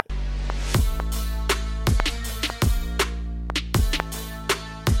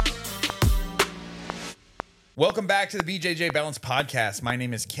Welcome back to the BJJ Balance Podcast. My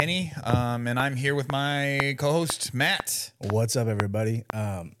name is Kenny, and I'm here with my co-host, Matt. What's up, everybody?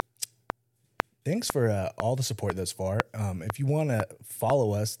 Thanks for all the support thus far. If you want to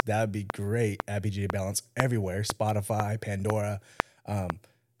follow us, that would be great at BJJ Balance everywhere, Spotify, Pandora.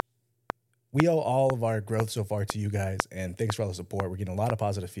 We owe all of our growth so far to you guys, and thanks for all the support. We're getting a lot of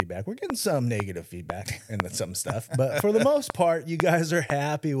positive feedback. We're getting some negative feedback and some stuff, but for the most part, you guys are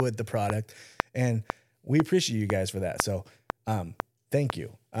happy with the product, and we appreciate you guys for that. So, thank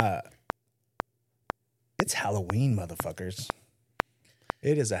you. It's Halloween, motherfuckers.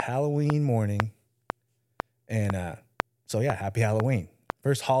 It is a Halloween morning, and so yeah, happy Halloween.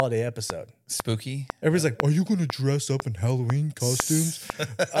 First holiday episode. Spooky. Everybody's like, are you going to dress up in Halloween costumes?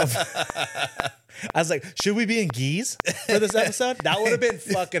 I was like, should we be in geese for this episode? That would have been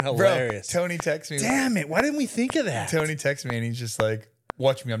fucking hilarious. Bro, Tony texts me. Damn it. Why didn't we think of that? Tony texts me and he's just like,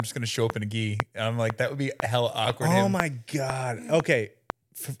 watch me. I'm just going to show up in a gi. And I'm like, that would be hella awkward. Oh my God. Okay.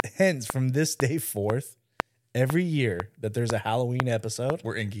 Hence, from this day forth, every year that there's a Halloween episode,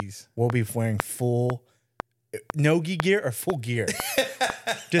 we're in gis. We'll be wearing full, no gi gear or full gear.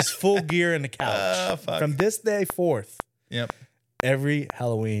 Just full gear in the couch. From this day forth. Yep. Every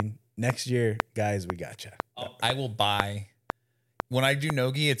Halloween next year, guys, we got you. I will buy. When I do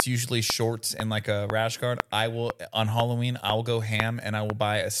no-gi, it's usually shorts and like a rash guard. I will, on Halloween, I will go ham and I will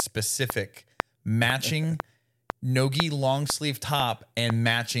buy a specific matching no-gi long sleeve top and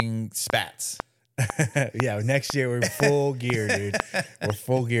matching spats. Yeah, next year we're full gear, dude. We're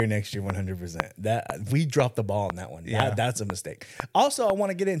full gear next year, 100%. That we dropped the ball on that one. Yeah. That's a mistake. Also, I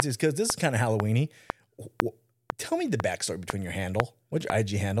want to get into this because this is kind of Halloweeny. Tell me the backstory between your handle. What's your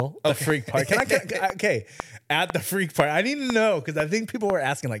IG handle? The Freak Party. Okay, at the Freak Party. I need to know because I think people were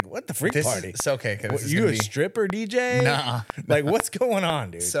asking like, "What the Freak Party?" It's okay. What, you a stripper DJ? Nah. Like, what's going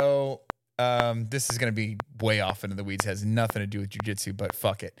on, dude? So, this is gonna be way off into the weeds. It has nothing to do with jujitsu, but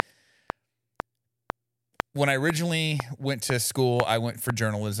fuck it. When I originally went to school, I went for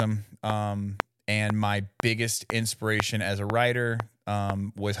journalism, and my biggest inspiration as a writer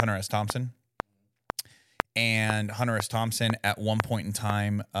was Hunter S. Thompson. And Hunter S. Thompson, at one point in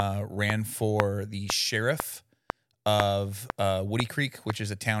time, ran for the sheriff of Woody Creek, which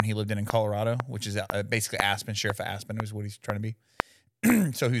is a town he lived in Colorado, which is basically Aspen. Sheriff of Aspen is what he's trying to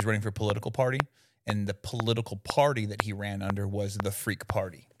be. So he was running for a political party, and the political party that he ran under was the Freak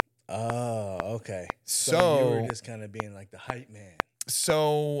Party. Oh, okay. So you were just kind of being like the hype man.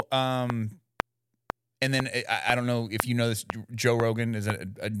 So, and then I don't know if you know this, Joe Rogan is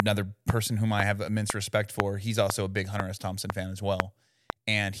another person whom I have immense respect for. He's also a big Hunter S. Thompson fan as well.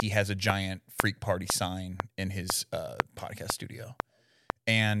 And he has a giant Freak Party sign in his podcast studio.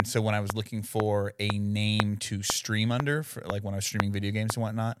 And so when I was looking for a name to stream under, for like when I was streaming video games and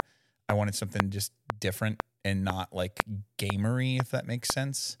whatnot, I wanted something just different and not like gamery, if that makes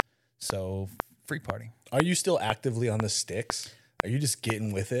sense. So Freak Party. Are you still actively on the sticks? Are you just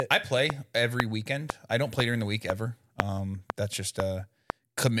getting with it? I play every weekend. I don't play during the week ever. That's just a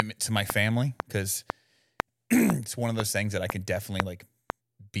commitment to my family because it's one of those things that I can definitely like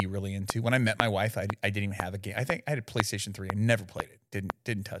be really into. When I met my wife, I didn't even have a game. I think I had a PlayStation 3. I never played it.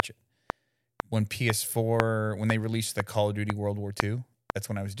 Didn't touch it. When PS4, when they released the Call of Duty World War II, that's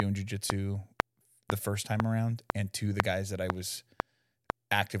when I was doing jiu-jitsu the first time around. And two of the guys that I was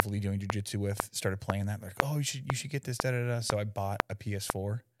actively doing jiu-jitsu with started playing that. They're like, oh, you should get this, da da da. So I bought a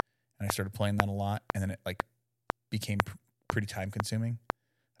PS4 and I started playing that a lot, and then it like became pretty time consuming.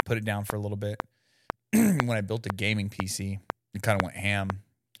 I put it down for a little bit. When I built a gaming PC, it kind of went ham,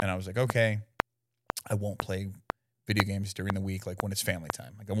 and I was like, okay, I won't play video games during the week, like when it's family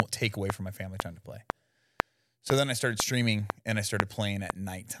time. Like I won't take away from my family time to play. So then I started streaming and I started playing at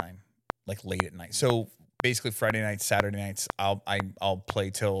nighttime, like late at night. So basically Friday nights, Saturday nights, I'll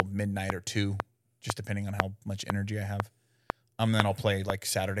play till midnight or 2, just depending on how much energy I have. Then I'll play like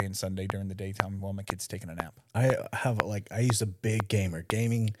Saturday and Sunday during the daytime while my kid's taking a nap. I used a big gamer.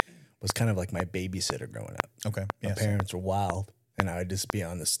 Gaming was kind of like my babysitter growing up. Okay. My parents were wild, and I would just be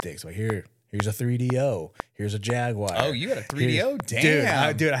on the sticks. Like here's a 3DO. Here's a Jaguar. Oh, you had a 3DO?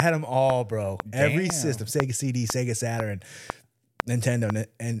 Damn. Dude, I had them all, bro. Damn. Every system, Sega CD, Sega Saturn, Nintendo,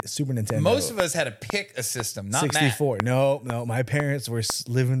 and Super Nintendo. Most of us had to pick a system, not 64. Matt. No. My parents were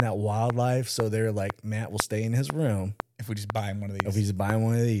living that wild life, so they're like, Matt will stay in his room. If we just buy him one of these. If we just buy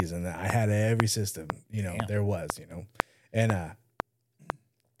one of these. And I had every system, Damn. there was, And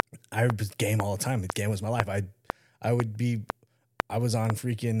I would game all the time. The game was my life. I was on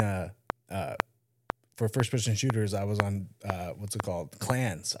freaking, for first person shooters, I was on, what's it called?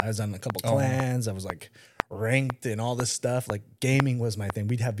 Clans. I was on a couple clans. I was like ranked and all this stuff. Like gaming was my thing.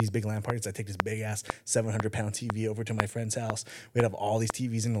 We'd have these big LAN parties. I'd take this big ass 700-pound TV over to my friend's house. We'd have all these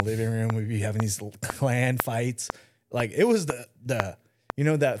TVs in the living room. We'd be having these clan fights. Like it was the you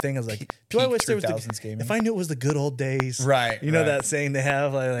know that thing. I was like, do I wish there was if I knew it was the good old days, right? You know that saying they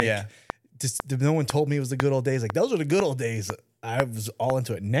have, like yeah. Just no one told me it was the good old days. Like those are the good old days. I was all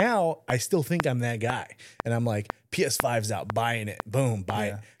into it. Now I still think I'm that guy, and I'm like, PS5's out, buying it, boom, buy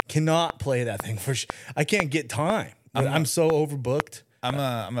it. Cannot play that thing for sure. I can't get time. I'm so overbooked. I'm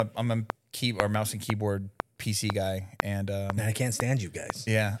a mouse and keyboard PC guy, and man, I can't stand you guys.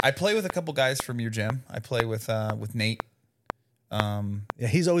 Yeah, I play with a couple guys from your gym. I play with Nate. Yeah,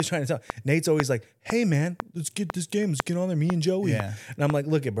 he's always trying to tell. Nate's always like, "Hey man, let's get this game. Let's get on there, me and Joey." Yeah, and I'm like,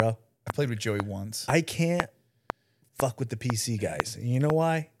 "Look it, bro. I played with Joey once. I can't fuck with the PC guys. You know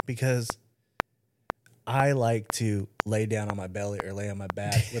why? Because I like to lay down on my belly or lay on my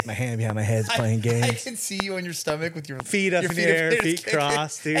back with my hand behind my head playing games. I can see you on your stomach with your feet up in the air, feet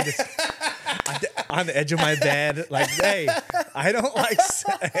crossed, dude. On the edge of my bed, like, hey, I don't like.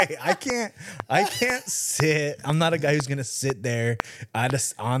 Hey, I can't sit. I'm not a guy who's gonna sit there. I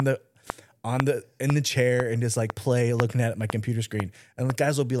just in the chair and just like play, looking at my computer screen. And the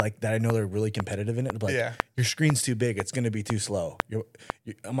guys will be like that. I know they're really competitive in it. Like, your screen's too big. It's gonna be too slow.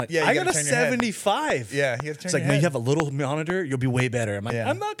 I'm like, I got a 75. Yeah, you have to turn it's like, no, you have a little monitor. You'll be way better. I'm like,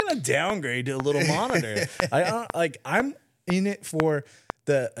 I'm not gonna downgrade to a little monitor. I'm in it for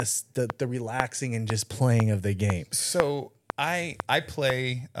the relaxing and just playing of the game. So I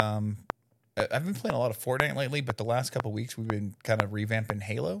play. I've been playing a lot of Fortnite lately, but the last couple of weeks we've been kind of revamping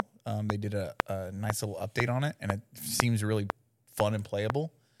Halo. They did a nice little update on it, and it seems really fun and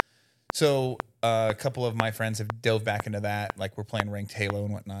playable. So a couple of my friends have dove back into that. Like we're playing ranked Halo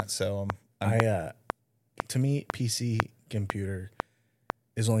and whatnot. So to me, PC computer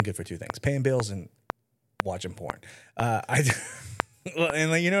is only good for two things: paying bills and watching porn. And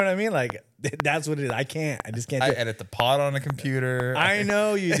like, you know what I mean? Like that's what it is. I just can't. I edit the pod on a computer. I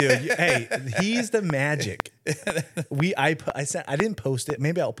know you do. Hey, he's the magic. I didn't post it.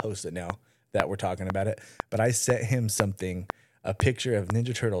 Maybe I'll post it now that we're talking about it. But I sent him a picture of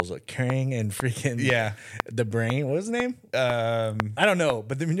Ninja Turtles like carrying and freaking the brain. What was his name? I don't know.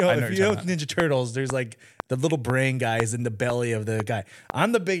 But if you know Ninja Turtles, there's like the little brain guy is in the belly of the guy.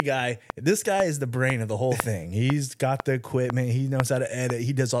 I'm the big guy. This guy is the brain of the whole thing. He's got the equipment. He knows how to edit.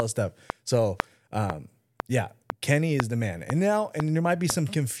 He does all this stuff. So, Kenny is the man. And there might be some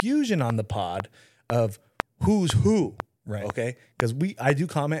confusion on the pod of who's who. Right. Okay. Because I do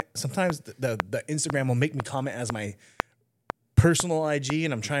comment. Sometimes the Instagram will make me comment as my personal IG,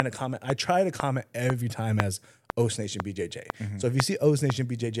 and I'm trying to comment. I try to comment every time as Oast Nation BJJ. Mm-hmm. So if you see Oast Nation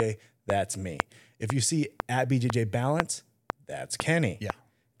BJJ, that's me. If you see at BJJ Balance, that's Kenny. Yeah.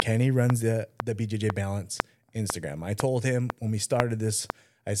 Kenny runs the BJJ Balance Instagram. I told him when we started this,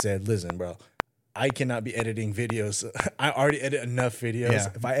 I said, listen, bro, I cannot be editing videos. I already edit enough videos. Yeah.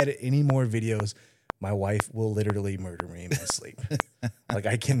 If I edit any more videos, my wife will literally murder me in my sleep. Like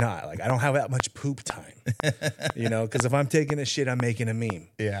I cannot. Like I don't have that much poop time. Because if I'm taking a shit, I'm making a meme.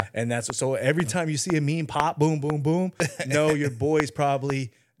 Yeah. And so every time you see a meme pop, boom, boom, boom, no, your boy's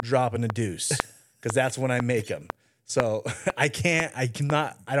probably dropping a deuce. Because that's when I make them. So I don't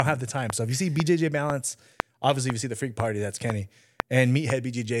have the time. So if you see BJJ Balance, obviously if you see the Freak Party, that's Kenny. And Meathead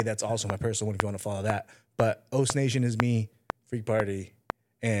BJJ, that's also my personal one if you want to follow that. But Oast Nation is me, Freak Party,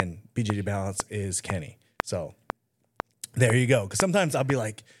 and BJJ Balance is Kenny. So there you go. Because sometimes I'll be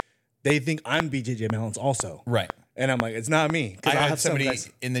like, they think I'm BJJ Balance also. Right. And I'm like, it's not me. I had somebody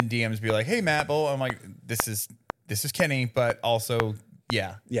in the DMs be like, hey, Matt, I'm like, this is Kenny, but also...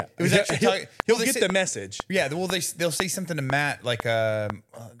 Yeah. Yeah. It was actually he'll get the message. Yeah. Well, they'll say something to Matt like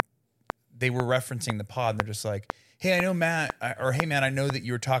they were referencing the pod. And they're just like, hey, I know Matt, or hey, Matt, I know that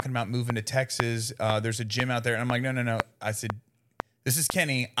you were talking about moving to Texas. There's a gym out there. And I'm like, no. I said, this is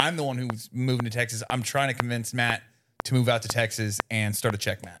Kenny. I'm the one who's moving to Texas. I'm trying to convince Matt to move out to Texas and start a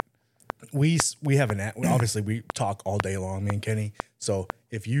check mat. We have obviously we talk all day long, me and Kenny. So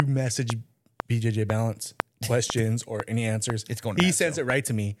if you message BJJ Balance questions or any answers, it's going. He sends it right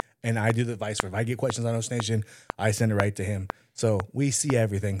to me, and I do the vice versa. If I get questions on Oast Nation, I send it right to him. So we see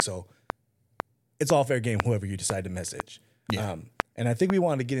everything. So it's all fair game. Whoever you decide to message. Yeah. And I think we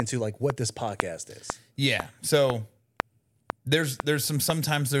wanted to get into like what this podcast is. Yeah. So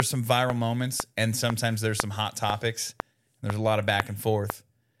sometimes there's some viral moments, and sometimes there's some hot topics. There's a lot of back and forth,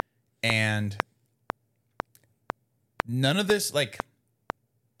 and none of this like.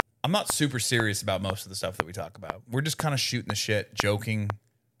 I'm not super serious about most of the stuff that we talk about. We're just kind of shooting the shit, joking,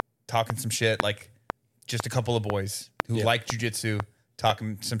 talking some shit, like just a couple of boys who like jujitsu,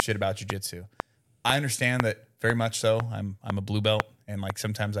 talking some shit about jujitsu. I understand that very much so. I'm a blue belt, and like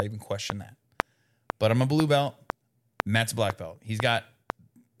sometimes I even question that. But I'm a blue belt. Matt's a black belt. He's got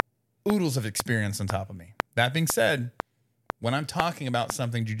oodles of experience on top of me. That being said, when I'm talking about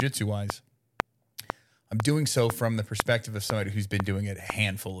something jiu-jitsu wise, I'm doing so from the perspective of somebody who's been doing it a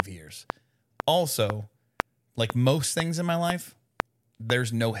handful of years. Also, like most things in my life,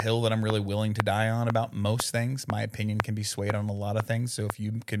 there's no hill that I'm really willing to die on about most things. My opinion can be swayed on a lot of things. So if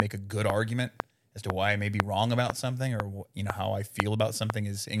you can make a good argument as to why I may be wrong about something, or you know how I feel about something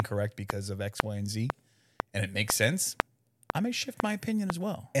is incorrect because of X, Y, and Z, and it makes sense, I may shift my opinion as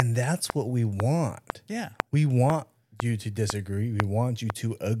well. And that's what we want. Yeah. We want you to disagree. We want you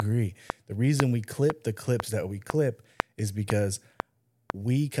to agree. The reason we clip the clips that we clip is because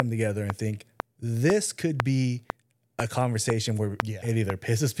we come together and think this could be a conversation where it either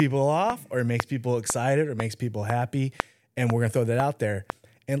pisses people off or it makes people excited or makes people happy. And we're going to throw that out there.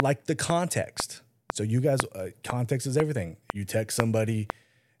 And like the context. So you guys, context is everything. You text somebody,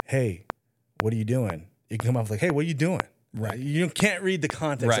 hey, what are you doing? You can come off like, hey, what are you doing? Right. You can't read the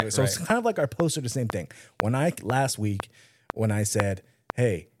context of it. So it's kind of like our post are the same thing. Last week, when I said,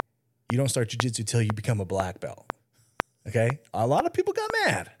 hey, you don't start jiu-jitsu till you become a black belt. Okay? A lot of people got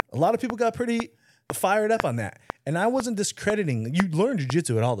mad. A lot of people got pretty fired up on that. And I wasn't discrediting. You learn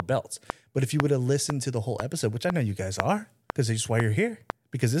jiu-jitsu at all the belts. But if you would have listened to the whole episode, which I know you guys are, because that's why you're here,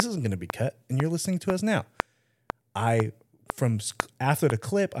 because this isn't going to be cut, and you're listening to us now. After the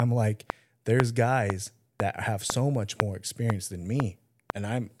clip, I'm like, there's guys that have so much more experience than me, and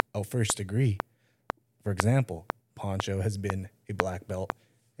I'm a first degree. For example, Poncho has been a black belt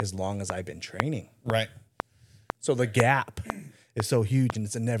as long as I've been training. Right. So the gap is so huge, and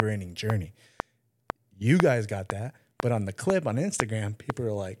it's a never-ending journey. You guys got that, but on the clip on Instagram, people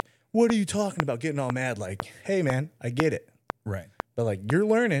are like, what are you talking about? Getting all mad. Like, hey, man, I get it. Right. But like, you're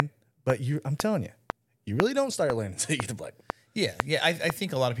learning, but I'm telling you, you really don't start learning until you get to black. Yeah. I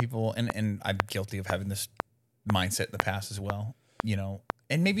think a lot of people, and I'm guilty of having this mindset in the past as well, you know,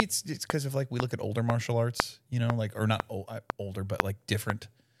 and maybe it's because of like, we look at older martial arts, you know, like, or not older, but like different,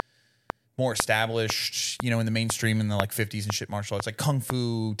 more established, you know, in the mainstream in the like 50s and shit martial arts, like Kung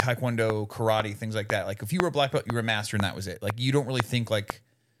Fu, Taekwondo, karate, things like that. Like if you were a black belt, you were a master and that was it. Like you don't really think like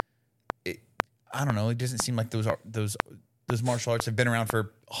it, I don't know. It doesn't seem like those martial arts have been around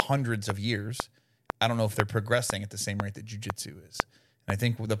for hundreds of years. I don't know if they're progressing at the same rate that jiu-jitsu is. And I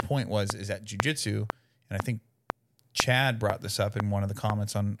think the point is that jiu-jitsu, and I think Chad brought this up in one of the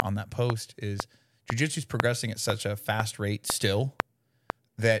comments on that post, is jiu-jitsu is progressing at such a fast rate still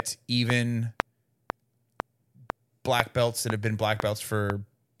that even black belts that have been black belts for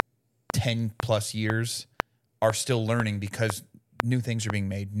 10 plus years are still learning because new things are being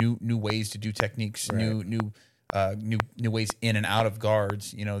made, new ways to do techniques, right. new ways in and out of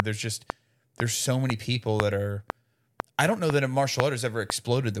guards. You know, there's so many people that are, I don't know that a martial art has ever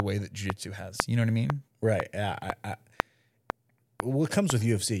exploded the way that jiu-jitsu has. You know what I mean? Right. Yeah. What comes with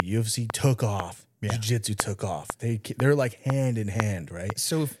UFC? UFC took off. Yeah. Jiu-jitsu took off. They're like hand in hand, right?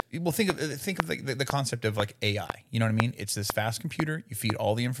 So, think of the concept of like AI. You know what I mean? It's this fast computer. You feed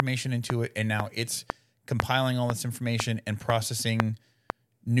all the information into it, and now it's compiling all this information and processing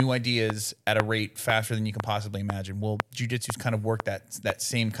new ideas at a rate faster than you can possibly imagine. Well, jiu-jitsu's kind of worked that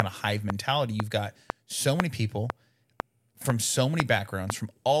same kind of hive mentality. You've got so many people from so many backgrounds from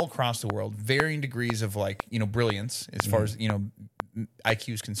all across the world, varying degrees of like, you know, brilliance as far as, you know,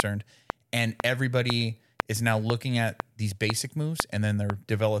 IQ is concerned. And everybody is now looking at these basic moves and then they're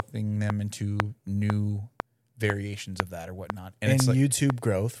developing them into new variations of that or whatnot. And it's like, YouTube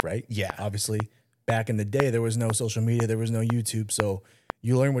growth, right? Yeah. Obviously, back in the day, there was no social media, there was no YouTube. So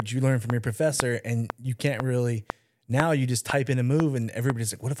you learn what you learn from your professor, and you can't really, now you just type in a move and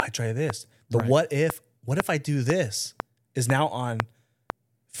everybody's like, what if I try this? The right. What if I do this is now on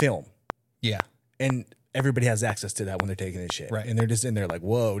film. Yeah. And everybody has access to that when they're taking this shit. Right. And they're just in there like,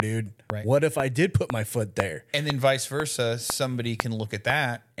 whoa, dude. Right. What if I did put my foot there? And then vice versa, somebody can look at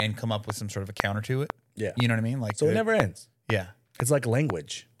that and come up with some sort of a counter to it. Yeah. You know what I mean? Like, so it never ends. Yeah. It's like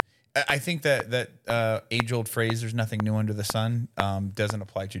language. I think that age-old phrase, there's nothing new under the sun, doesn't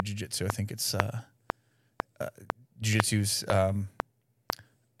apply to jiu-jitsu. I think it's jiu-jitsu's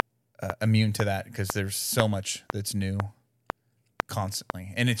immune to that because there's so much that's new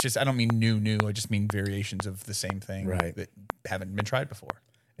constantly. And it's just, I don't mean new. I just mean variations of the same thing that haven't been tried before.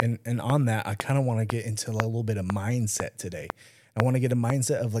 And on that, I kind of want to get into a little bit of mindset today. I want to get a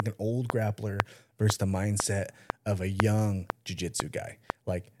mindset of like an old grappler versus the mindset of a young jiu-jitsu guy.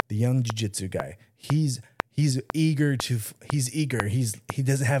 Like the young jiu-jitsu guy, he's eager. He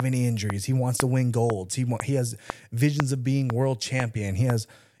doesn't have any injuries. He wants to win golds. He has visions of being world champion. He has,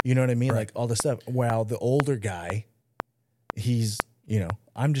 You know what I mean? Right. Like all the stuff. While the older guy, he's,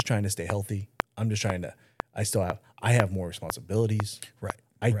 I'm just trying to stay healthy. I'm just trying to, I have more responsibilities. Right.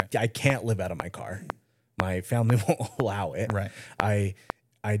 I can't live out of my car. My family won't allow it. Right.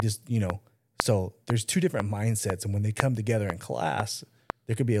 I just, so there's two different mindsets. And when they come together in class,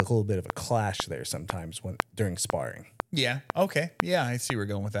 there could be a little bit of a clash there sometimes during sparring. Yeah. Okay. Yeah, I see where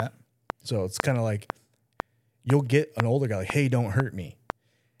you're going with that. So it's kind of like you'll get an older guy like, hey, don't hurt me.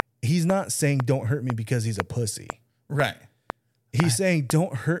 He's not saying don't hurt me because he's a pussy. Right. He's saying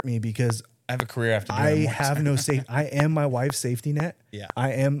don't hurt me because I have a career after doing I it have no safe. I am my wife's safety net. Yeah.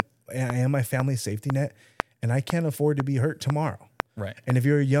 I am my family's safety net, and I can't afford to be hurt tomorrow. Right. And if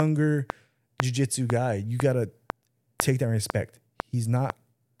you're a younger jiu-jitsu guy, you gotta take that respect. He's not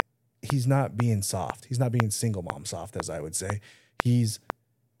being soft. He's not being single mom soft, as I would say.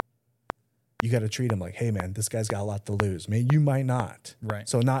 You got to treat him like, hey man, this guy's got a lot to lose. Man, you might not. Right.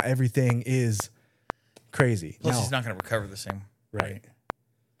 So not everything is crazy. Plus, No. he's not going to recover the same. Right.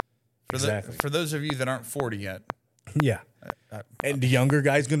 Exactly. For those of you that aren't 40 yet. Yeah. And the younger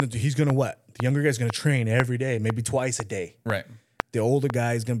guy's he's gonna what? The younger guy's gonna train every day, maybe twice a day. Right. The older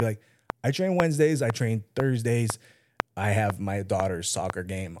guy's gonna be like, I train Wednesdays, I train Thursdays. I have my daughter's soccer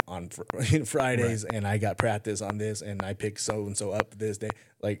game on Fridays, and I got practice on this, and I pick so and so up this day.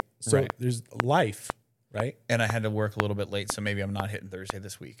 Like, so Right. there's life, right? And I had to work a little bit late, so maybe I'm not hitting Thursday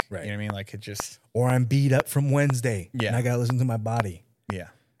this week. Right. You know what I mean? Like it just. Or I'm beat up from Wednesday, Yeah. and I gotta listen to my body. Yeah.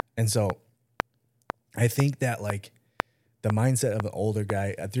 And so I think that like the mindset of an older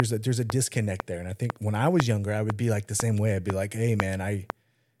guy, there's a disconnect there. And I think when I was younger, I would be like the same way. I'd be like, hey man, I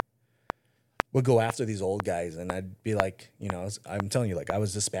would go after these old guys, and I'd be like, I'm telling you, like I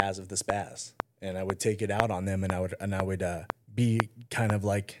was the spaz of the spaz, and I would take it out on them, and I would be kind of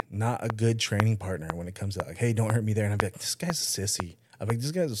like not a good training partner when it comes to like, hey, don't hurt me there. And I'd be like, this guy's a sissy. I'm like,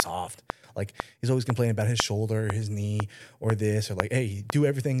 this guy's soft. Like he's always complaining about his shoulder, his knee, or this, or like, hey, do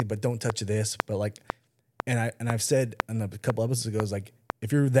everything, but don't touch this. But like, and I've said in a couple episodes ago, is like,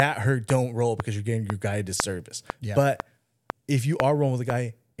 if you're that hurt, don't roll because you're getting your guy a disservice. Yeah. But if you are rolling with a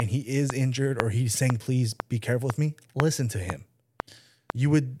guy and he is injured or he's saying, please be careful with me, listen to him. You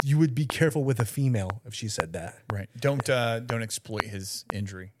would be careful with a female if she said that. Right. Don't exploit his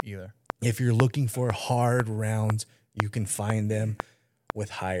injury either. If you're looking for hard rounds, you can find them with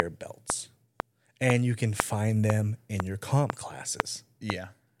higher belts. And you can find them in your comp classes. Yeah.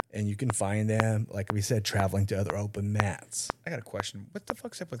 And you can find them, like we said, traveling to other open mats. I got a question. What the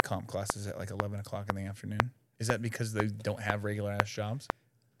fuck's up with comp classes at like 11 o'clock in the afternoon? Is that because they don't have regular ass jobs?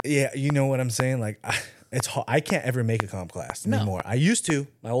 Yeah, you know what I'm saying? Like, it's hard. I can't ever make a comp class anymore. No. I used to.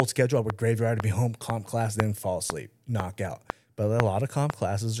 My old schedule, I would graveyard to be home, comp class, then fall asleep, knock out. But a lot of comp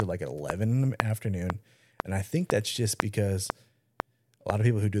classes are like at 11 in the afternoon. And I think that's just because a lot of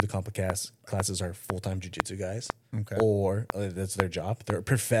people who do the comp classes are full-time jiu-jitsu guys. Okay. Or that's their job. They're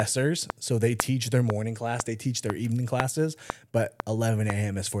professors. So they teach their morning class. They teach their evening classes. But 11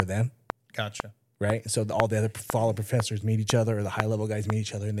 a.m. is for them. Gotcha. Right? So all the other follow professors meet each other, or the high-level guys meet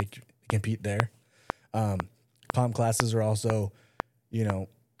each other, and they compete there. Comp classes are also,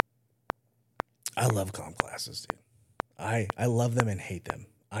 I love comp classes, dude. I love them and hate them.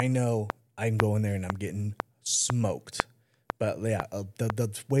 I know I'm going there and I'm getting smoked. But yeah,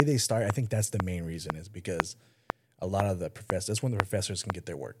 the way they start, I think that's the main reason, is because a lot of the professors, that's when the professors can get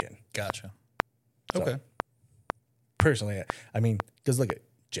their work in. Gotcha. So, Okay. Personally, I mean, because look at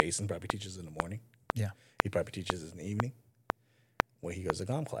Jason probably teaches in the morning. Yeah. He probably teaches in the evening when he goes to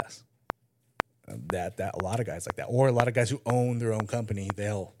comp class. That a lot of guys like that, or a lot of guys who own their own company, they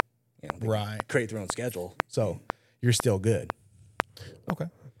Right. create their own schedule. So you're still good. Okay.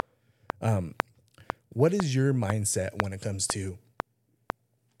 What is your mindset when it comes to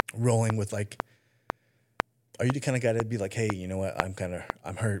rolling with, like, are you the kind of guy that'd be like, hey, you know what,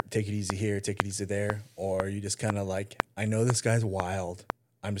 I'm hurt, take it easy here, take it easy there? Or are you just kind of like, I know this guy's wild,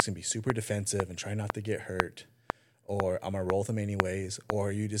 I'm just gonna be super defensive and try not to get hurt, or I'm gonna roll with them anyways? Or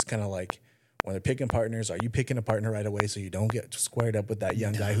are you just kind of like, when they're picking partners, are you picking a partner right away so you don't get squared up with that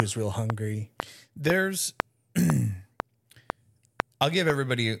young guy who's real hungry? There's I'll give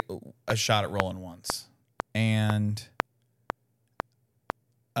everybody a shot at rolling once. And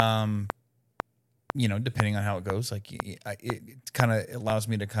depending on how it goes, like it kind of allows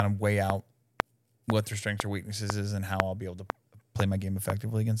me to kind of weigh out what their strengths or weaknesses is and how I'll be able to play my game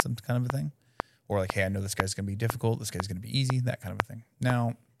effectively against them, kind of a thing. Or like, hey, I know this guy's going to be difficult, this guy's going to be easy, that kind of a thing.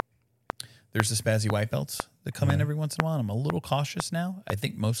 Now, there's the spazzy white belts that come in every once in a while. I'm a little cautious now. I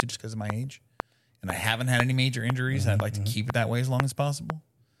think mostly just because of my age. And I haven't had any major injuries. And I'd like to keep it that way as long as possible.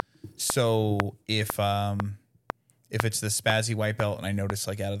 So if if it's the spazzy white belt and I notice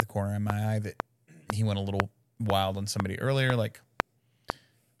like out of the corner of my eye that he went a little wild on somebody earlier, like,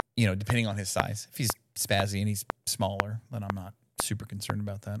 depending on his size, if he's spazzy and he's smaller, then I'm not super concerned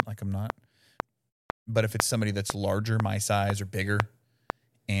about that. Like I'm not. But if it's somebody that's larger, my size or bigger,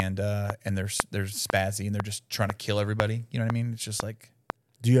 and they're spazzy and they're just trying to kill everybody, you know what I mean? It's just like.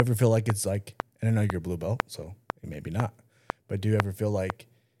 Do you ever feel like it's like, and I know you're a blue belt, so maybe not, but do you ever feel like,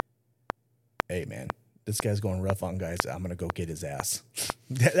 hey man, this guy's going rough on guys, I'm gonna go get his ass?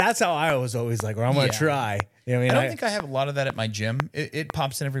 That's how I was always like, or I'm gonna try. You know what I mean? I don't think I have a lot of that at my gym. It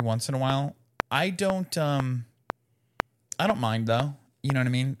pops in every once in a while. I don't mind though. You know what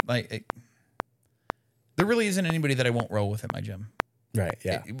I mean? Like, there really isn't anybody that I won't roll with at my gym. Right.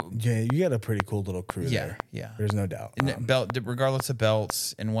 Yeah. You got a pretty cool little crew there. Yeah. There's no doubt. And regardless of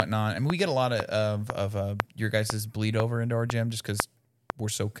belts and whatnot. I mean, we get a lot of your guys' bleed over into our gym just because we're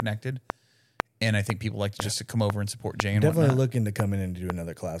so connected. And I think people like to just come over and support Jay and definitely whatnot. looking to come in and do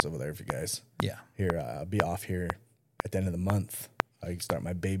another class over there for you guys. Yeah. Here, I'll be off here at the end of the month. I can start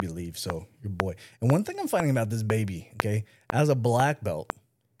my baby leave. So your boy. And one thing I'm finding about this baby, okay, as a black belt,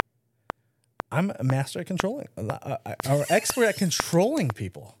 I'm a master at controlling, or expert at controlling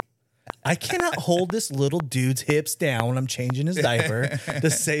people. I cannot hold this little dude's hips down when I'm changing his diaper to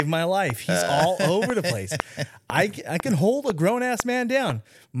save my life. He's all over the place. I can hold a grown-ass man down.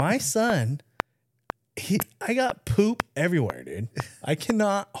 My son, I got poop everywhere, dude. I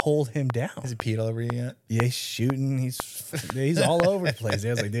cannot hold him down. Has he peed all over you yet? Yeah, he's shooting. He's all over the place. I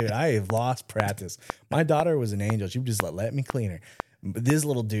was like, dude, I have lost practice. My daughter was an angel. She would just let me clean her. But this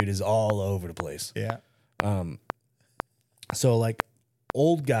little dude is all over the place. Yeah. So like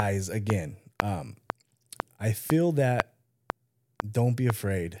old guys again, I feel that don't be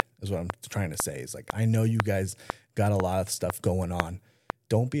afraid is what I'm trying to say. Is like, I know you guys got a lot of stuff going on.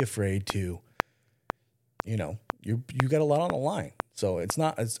 Don't be afraid to, you got a lot on the line. So it's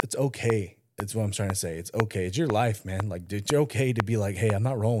okay. It's what I'm trying to say. It's okay. It's your life, man. Like, it's okay to be like, hey, I'm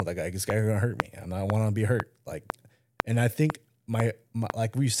not rolling with that guy. This guy's gonna hurt me. I don't want to be hurt. Like, and I think my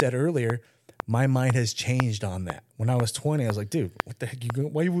like we said earlier, my mind has changed on that. When I was 20, I was like, dude, what the heck?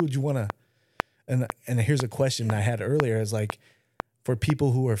 Why would you want to? And here's a question I had earlier: is like, for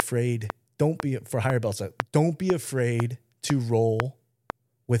people who are afraid, for higher belts, like, don't be afraid to roll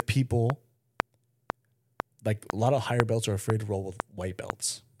with people. Like, a lot of higher belts are afraid to roll with white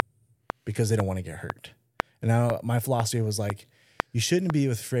belts because they don't want to get hurt. And now my philosophy was like, you shouldn't be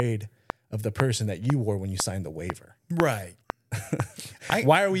afraid of the person that you were when you signed the waiver. Right.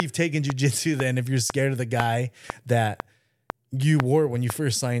 Why are we taking jiu-jitsu then if you're scared of the guy that you wore when you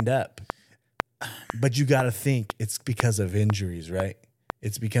first signed up? But you got to think it's because of injuries, right?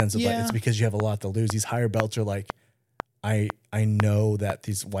 It's because of it's because you have a lot to lose. These higher belts are like, I know that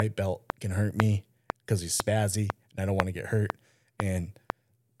this white belt can hurt me because he's spazzy and I don't want to get hurt. And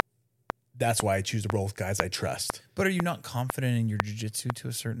that's why I choose to roll with guys I trust. But are you not confident in your jiu-jitsu to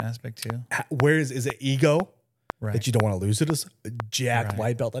a certain aspect too? Where is it ego? Right. That you don't want to lose to this jacked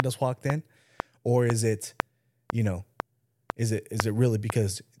white belt that just walked in? Or is it, is it really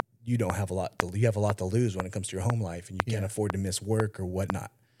because you don't have you have a lot to lose when it comes to your home life and you can't afford to miss work or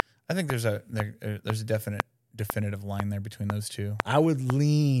whatnot? I think there's a definitive line there between those two. I would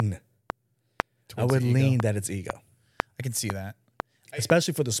lean that it's ego. I can see that.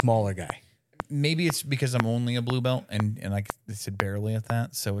 Especially for the smaller guy. Maybe it's because I'm only a blue belt and like I said, barely at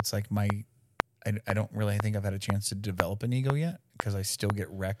that. So it's like I don't really think I've had a chance to develop an ego yet because I still get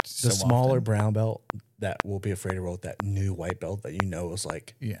wrecked. The smaller brown belt that will be afraid to roll with that new white belt that is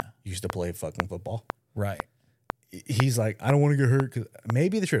like, used to play fucking football. Right. He's like, I don't want to get hurt because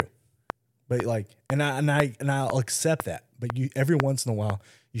maybe the truth, but like, and I'll accept that. But every once in a while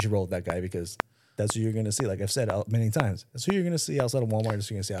you should roll with that guy because that's who you're going to see. Like I've said many times, that's who you're going to see outside of Walmart. That's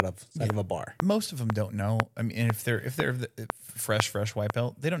who you're going to see outside of a bar. Most of them don't know. I mean, if they're the fresh white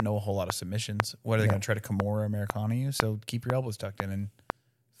belt, they don't know a whole lot of submissions. What are they going to try to Kimura Americana you? So keep your elbows tucked in and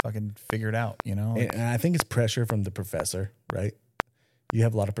fucking figure it out. Like, and I think it's pressure from the professor, right? You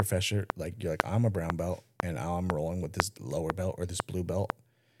have a lot of professor. Like you're like, I'm a brown belt and I'm rolling with this lower belt or this blue belt,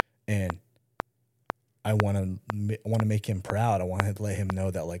 and I want to make him proud. I want to let him know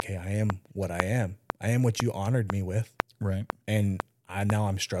that like, hey, I am what I am. I am what you honored me with. Right. And now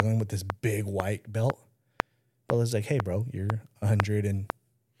I'm struggling with this big white belt. But it's like, hey, bro, you're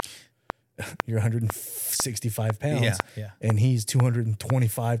 165 pounds. Yeah. And he's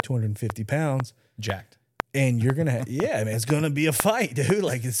 225, 250 pounds. Jacked. And you're gonna, it's gonna be a fight, dude.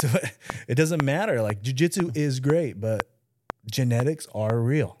 Like it doesn't matter. Like jiu-jitsu is great, but genetics are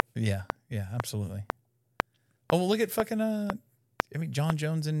real. Yeah, absolutely. Oh, well, look at fucking John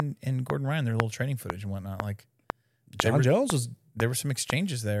Jones and Gordon Ryan, their little training footage and whatnot. Like, John Jones was. There were some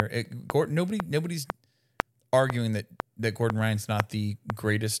exchanges there. Nobody's arguing that Gordon Ryan's not the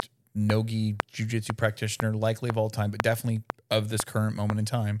greatest no-gi jiu-jitsu practitioner likely of all time, but definitely of this current moment in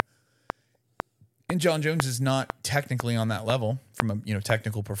time. And John Jones is not technically on that level from a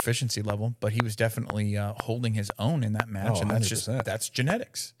technical proficiency level, but he was definitely holding his own in that match, and that's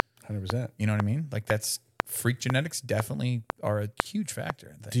genetics. 100%. You know what I mean? Like that's freak genetics definitely are a huge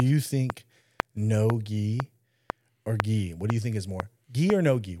factor. Do you think no gi or gi? What do you think is more gi or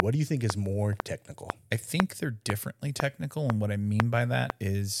no gi? What do you think is more technical? I think they're differently technical, and what I mean by that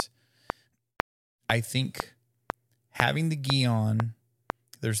is, I think having the gi on,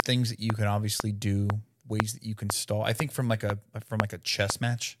 there's things that you can obviously do, ways that you can stall. I think from like a chess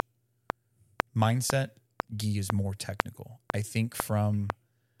match mindset, gi is more technical. I think from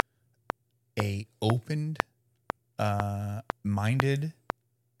a opened minded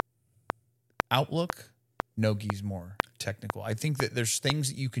outlook, no-gi's more technical. I think that there's things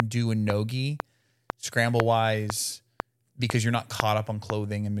that you can do in no-gi, scramble-wise, because you're not caught up on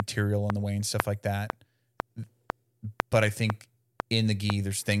clothing and material on the way and stuff like that. But I think in the gi,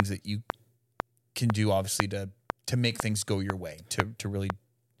 there's things that you can do, obviously, to make things go your way, to really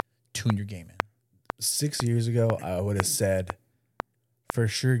tune your game in. 6 years ago, I would have said, for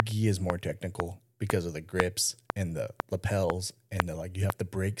sure, gi is more technical because of the grips and the lapels and you have to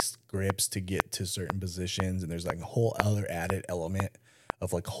break grips to get to certain positions, and there's like a whole other added element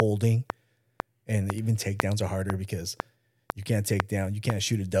of like holding, and even takedowns are harder because you can't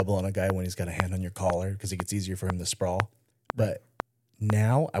shoot a double on a guy when he's got a hand on your collar because it gets easier for him to sprawl. But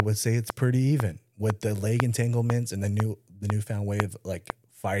now I would say it's pretty even with the leg entanglements and the newfound way of like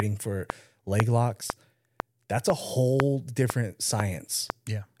fighting for leg locks. That's a whole different science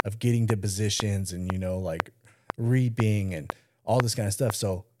of getting to positions and, like reaping and all this kind of stuff.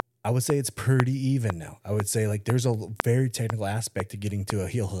 So I would say it's pretty even now. I would say like there's a very technical aspect to getting to a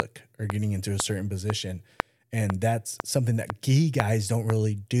heel hook or getting into a certain position. And that's something that gi guys don't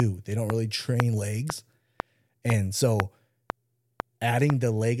really do. They don't really train legs. And so adding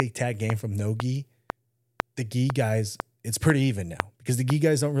the leg attack game from no gi, the gi guys, it's pretty even now because the gi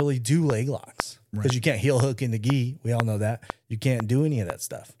guys don't really do leg locks because you can't heel hook in the gi. We all know that. You can't do any of that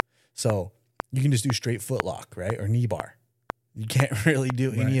stuff. So you can just do straight foot lock, right? Or knee bar. You can't really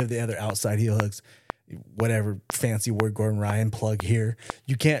do any of the other outside heel hooks, whatever fancy word Gordon Ryan plug here.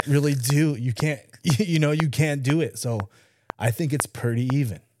 You can't really do, you can't do it. So I think it's pretty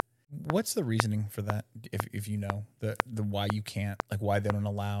even. What's the reasoning for that? If you know the why you can't, like why they don't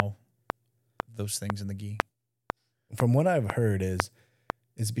allow those things in the gi? From what I've heard is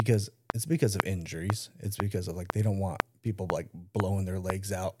because of injuries. It's because of like they don't want people like blowing their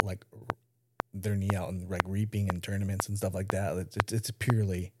legs out, like their knee out, and like reaping in tournaments and stuff like that. It's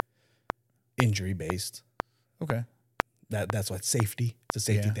purely injury based. Okay, that's why it's safety. It's a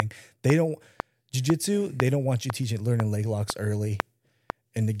safety thing. They don't jiu-jitsu. They don't want you learning leg locks early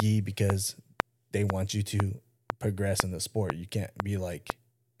in the gi because they want you to progress in the sport. You can't be like,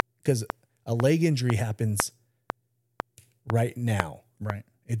 because a leg injury happens right now. Right.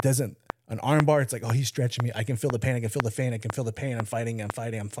 It doesn't, an arm bar, it's like, oh, he's stretching me. I can feel the pain. I can feel the pain. I can feel the pain. I'm fighting. I'm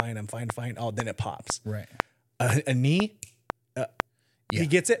fine. Oh, then it pops. Right. A knee, he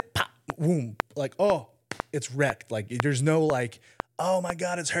gets it, pop, boom. Like, oh, it's wrecked. Like, there's no like, oh my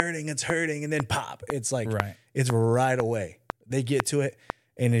God, it's hurting. And then pop. It's like, it's right away. They get to it.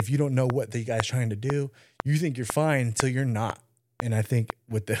 And if you don't know what the guy's trying to do, you think you're fine until you're not. And I think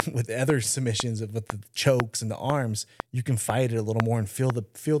with the other submissions with the chokes and the arms, you can fight it a little more and feel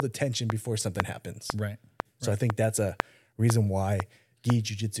the tension before something happens. Right. So I think that's a reason why gi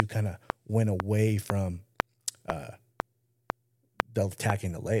jiu-jitsu kind of went away from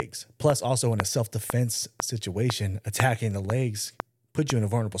attacking the legs. Plus, also in a self-defense situation, attacking the legs put you in a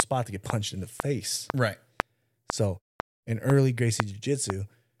vulnerable spot to get punched in the face. Right. So in early Gracie jiu-jitsu,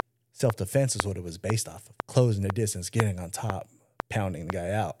 self-defense is what it was based off of. Closing the distance, getting on top, pounding the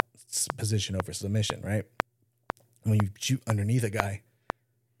guy out, position over submission, right? When you shoot underneath a guy,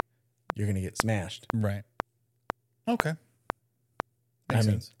 you're going to get smashed. Right. Okay. Makes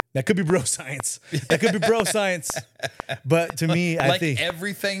sense. That could be bro science. But to me, I think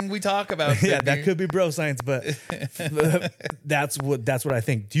everything we talk about. That could be bro science, but that's what I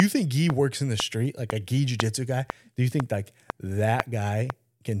think. Do you think gi works in the street? Like a gi jiu-jitsu guy? Do you think like that guy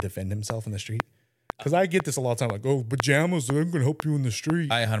can defend himself in the street? Because I get this a lot of time, like, oh, pajamas, I'm going to help you in the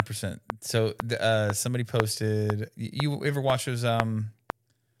street. I 100%. So somebody posted, you ever watch those, I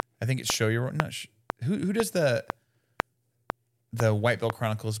think it's Show Your, who does the White Belt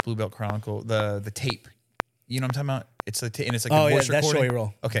Chronicles, Blue Belt Chronicle, the tape? You know what I'm talking about? It's and it's like a voice recording. That's Show Your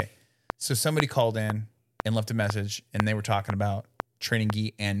Roll. Okay. So somebody called in and left a message, and they were talking about training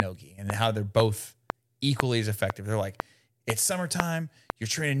gi and no gi and how they're both equally as effective. They're like, it's summertime, you're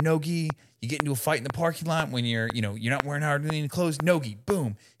training no gi, you get into a fight in the parking lot when you're not wearing hardly any clothes, no gi,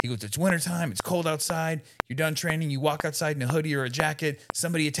 boom. He goes, it's wintertime, it's cold outside, you're done training, you walk outside in a hoodie or a jacket,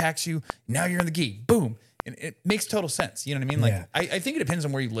 somebody attacks you, now you're in the gi, boom. And it makes total sense. You know what I mean? Like, I think it depends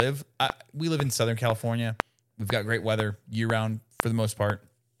on where you live. We live in Southern California. We've got great weather year round for the most part.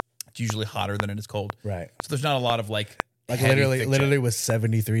 It's usually hotter than it is cold. Right. So there's not a lot of like literally was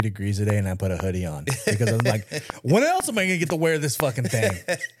 73 degrees today, and I put a hoodie on because I'm like, when else am I gonna get to wear this fucking thing?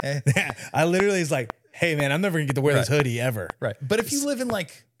 I literally was like, hey man, I'm never gonna get to wear this hoodie ever. Right. But if you live in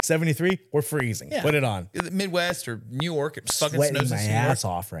like 73, we're freezing. Put it on. The Midwest or New York, it's fucking Sweating snows my ass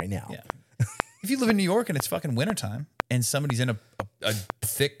off right now. Yeah. If you live in New York and it's fucking wintertime and somebody's in a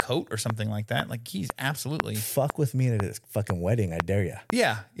thick coat or something like that, like he's absolutely fuck with me at a fucking wedding. I dare you.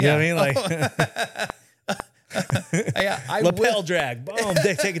 Yeah. You know what I mean? Like, lapel drag, boom,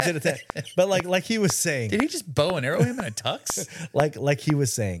 take it to the tent. But like he was saying, did he just bow and arrow him in a tux? like he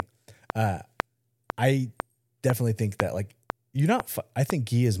was saying, I definitely think that like I think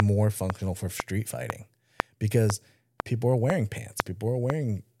gi is more functional for street fighting because people are wearing pants, people are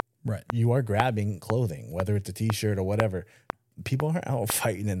wearing. Right. You are grabbing clothing, whether it's a t-shirt or whatever. People aren't out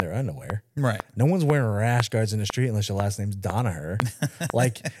fighting in their underwear. Right. No one's wearing rash guards in the street unless your last name's Donaher.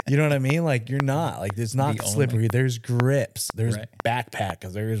 Like, you know what I mean? Like, you're not. Like, it's not slippery. There's grips. There's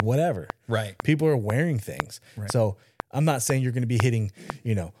backpacks. There's whatever. Right. People are wearing things. Right. So I'm not saying you're going to be hitting,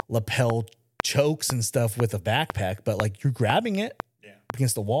 lapel chokes and stuff with a backpack, but like you're grabbing it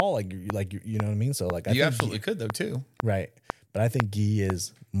against the wall. Like, you know what I mean? So like, you absolutely could though too. Right. But I think gi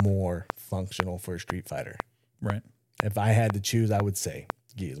is more functional for a street fighter. Right. If I had to choose, I would say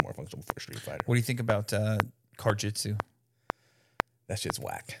gi is more functional for a street fighter. What do you think about Karjitsu? That shit's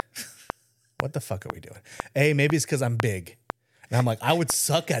whack. What the fuck are we doing? Hey, maybe it's because I'm big. And I'm like, I would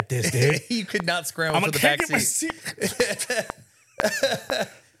suck at this, dude. You could not scramble for the back seat.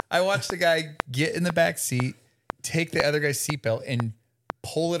 I watched the guy get in the back seat, take the other guy's seatbelt, and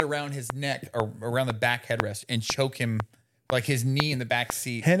pull it around his neck or around the back headrest and choke him. Like his knee in the back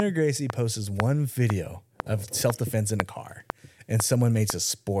seat. Henry Gracie posts one video of self-defense in a car, and someone makes a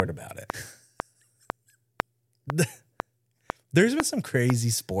sport about it. There's been some crazy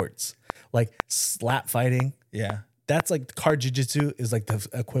sports, like slap fighting. Yeah. That's like car jiu-jitsu is like the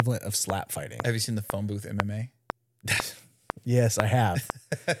equivalent of slap fighting. Have you seen the phone booth MMA? Yes, I have.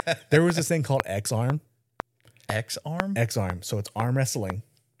 There was this thing called X-Arm. X-Arm? X-Arm. So it's arm wrestling,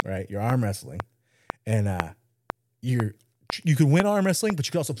 right? You're arm wrestling. And you could win arm wrestling, but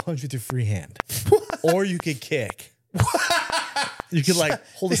you could also punch with your free hand. Or you could kick. You could like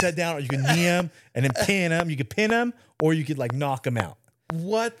hold his head down, or you could knee him and then pin him. You could pin him, or you could like knock him out.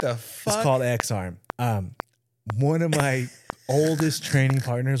 What the fuck? It's called X-Arm. One of my oldest training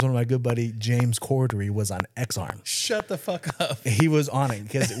partners, one of my good buddy, James Cordery, was on X-Arm. Shut the fuck up. He was on it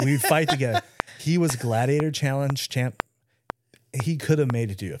because we'd fight together. He was Gladiator Challenge champ. He could have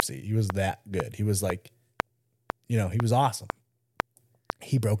made it to UFC. He was that good. He was like, he was awesome.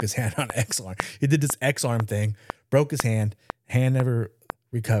 He broke his hand on X-Arm. He did this X-Arm thing, broke his hand never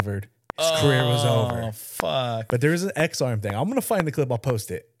recovered. His career was over. Oh, fuck. But there is an X-Arm thing. I'm going to find the clip. I'll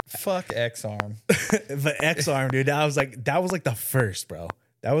post it. Fuck X-Arm. But X-Arm, dude, that was like the first, bro.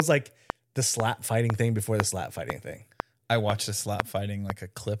 That was like the slap fighting thing before the slap fighting thing. I watched a slap fighting, like a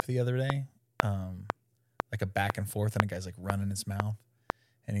clip the other day, like a back and forth, and a guy's like running his mouth.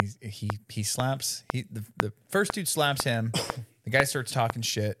 And he slaps. The first dude slaps him. The guy starts talking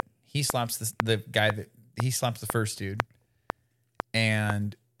shit. He slaps the guy he slaps the first dude,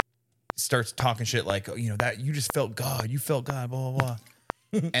 and starts talking shit like, that you just felt God. You felt God. Blah blah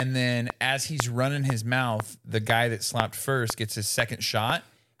blah. And then as he's running his mouth, the guy that slapped first gets his second shot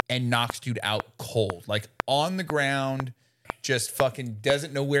and knocks dude out cold, like on the ground. Just fucking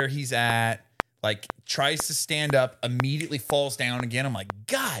doesn't know where he's at. Like tries to stand up, immediately falls down again. I'm like,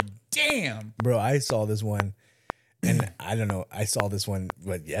 God damn. Bro, I saw this one, and I don't know. I saw this one,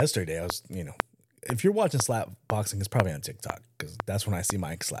 but yesterday I was, if you're watching slap boxing, it's probably on TikTok because that's when I see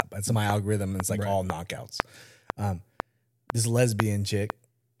my slap. That's my algorithm, and it's like all knockouts. This lesbian chick,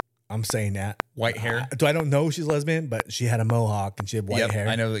 I'm saying that. White hair. I don't know she's lesbian, but she had a mohawk and she had white hair.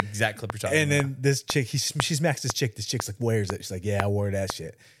 I know the exact clip you're talking about. And then this chick, she smacks this chick. This chick's like, wears it. She's like, yeah, I wore that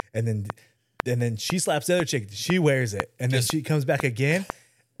shit. And then she slaps the other chick. She wears it. And then she comes back again.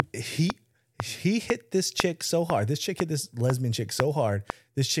 He hit this chick so hard. This chick hit this lesbian chick so hard.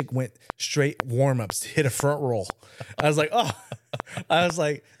 This chick went straight warm-ups, hit a front roll. I was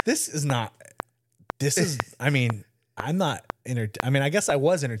like, this is, I mean, I'm not I mean, I guess I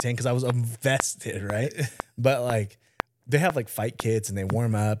was entertained because I was invested, right? But like, they have like fight kits and they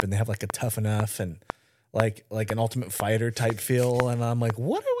warm up and they have like a Tough Enough and like an Ultimate Fighter type feel. And I'm like,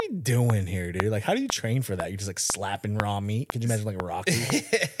 what are we doing here, dude? Like, how do you train for that? You're just like slapping raw meat. Could you imagine like Rocky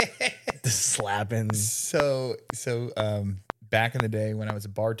just slapping? So back in the day when I was a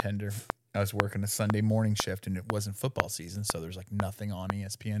bartender, I was working a Sunday morning shift and it wasn't football season, so there's like nothing on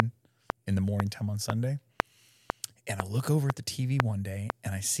ESPN in the morning time on Sunday. And I look over at the TV one day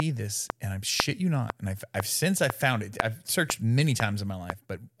and I see this, and I'm shit you not. And I've since I found it. I've searched many times in my life,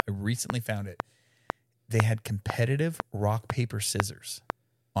 but I recently found it. They had competitive rock, paper, scissors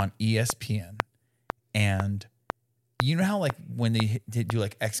on ESPN. And you know how like when they do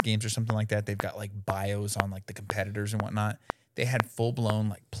like X Games or something like that, they've got like bios on like the competitors and whatnot. They had full blown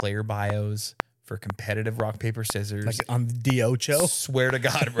like player bios for competitive rock, paper, scissors. Like on the Ocho? Swear to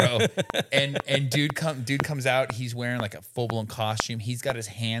God, bro. and dude comes out. He's wearing like a full blown costume. He's got his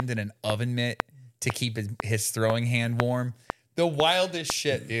hand in an oven mitt to keep his throwing hand warm. The wildest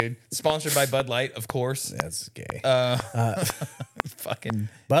shit, dude. Sponsored by Bud Light, of course. That's gay. Fucking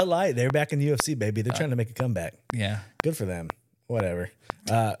Bud Light, they're back in the UFC, baby. They're trying to make a comeback. yeah. Good for them. Whatever.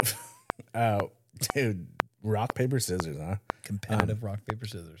 Dude, rock, paper, scissors, huh? Competitive rock, paper,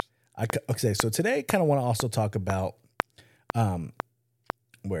 scissors. Okay, so today I kind of want to also talk about,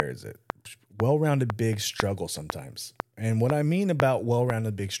 where is it? Well-rounded big struggle sometimes. And what I mean about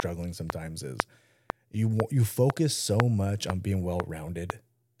well-rounded big struggling sometimes is you focus so much on being well-rounded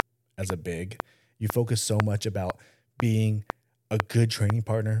as a big. You focus so much about being a good training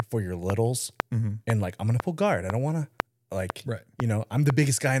partner for your littles. Mm-hmm. And like, I'm going to pull guard. I don't want to like, Right. you know, I'm the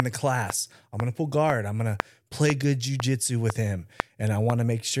biggest guy in the class. I'm going to pull guard. I'm going to play good jujitsu with him. And I want to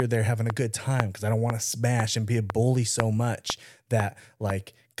make sure they're having a good time because I don't want to smash and be a bully so much that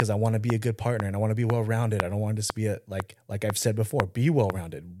like, because I want to be a good partner and I want to be well-rounded. I don't want to just be a, like I've said before, be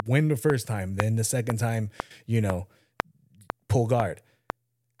well-rounded, win the first time, then the second time, you know, pull guard.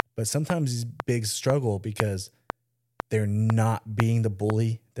 But sometimes these bigs struggle because they're not being the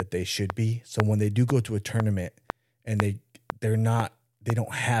bully that they should be. So when they do go to a tournament and they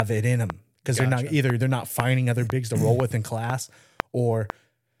don't have it in them because they're not finding other bigs to roll with in class, or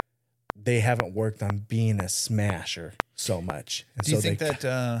they haven't worked on being a smasher so much. And Do you think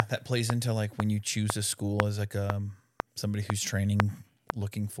that plays into like when you choose a school as like somebody who's training,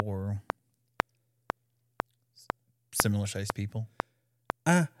 looking for similar sized people?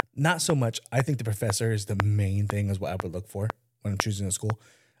 Not so much. I think the professor is the main thing is what I would look for when I'm choosing a school.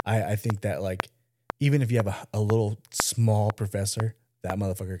 I think that like, even if you have a little small professor, that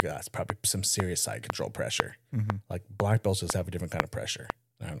motherfucker got probably some serious side control pressure. Mm-hmm. Like black belts just have a different kind of pressure.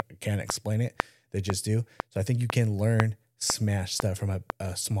 I can't explain it. They just do. So I think you can learn smash stuff from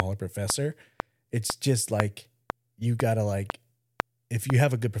a smaller professor. It's just like, you gotta like, if you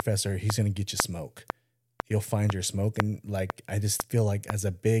have a good professor, he's going to get you smoke. You'll find your smoke. And like, I just feel like as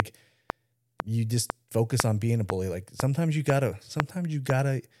a big, you just focus on being a bully. Like sometimes you gotta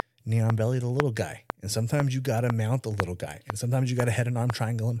neon belly the little guy. And sometimes you gotta mount the little guy. And sometimes you gotta head and arm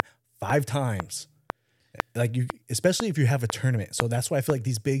triangle him 5 times. Like you, especially if you have a tournament. So that's why I feel like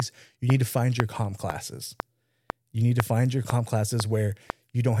these bigs, you need to find your comp classes. You need to find your comp classes where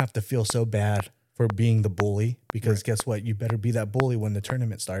you don't have to feel so bad for being the bully, because right. Guess what? You better be that bully when the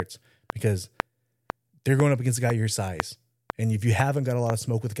tournament starts, because they're going up against a guy your size. And if you haven't got a lot of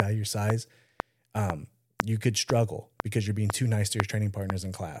smoke with a guy your size, you could struggle because you're being too nice to your training partners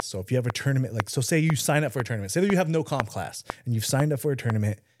in class. So if you have a tournament, like, so say you sign up for a tournament, say that you have no comp class and you've signed up for a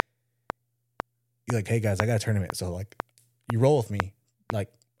tournament, you're like, hey guys, I got a tournament. So like, you roll with me.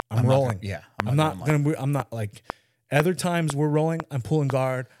 Like I'm rolling. I'm not like other times we're rolling. I'm pulling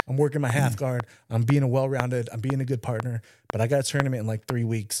guard. I'm working my half guard. I'm being well-rounded. I'm being a good partner, but I got a tournament in like 3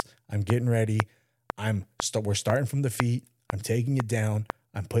 weeks. I'm getting ready. We're starting from the feet. I'm taking you down.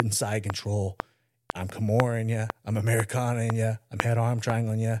 I'm putting side control. I'm Kimuran you. I'm Americana-ing you. I'm head arm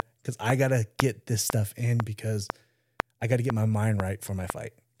triangling you. Because I got to get this stuff in, because I got to get my mind right for my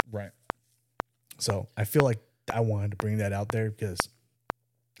fight. Right. So I feel like I wanted to bring that out there because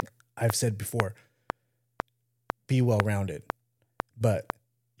I've said before, be well-rounded. But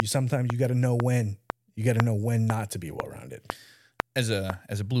sometimes you got to know when. You got to know when not to be well-rounded. As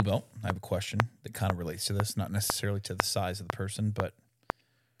a blue belt, I have a question that kind of relates to this, not necessarily to the size of the person, but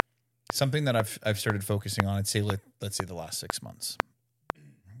something that I've started focusing on. I'd say let's say the last 6 months,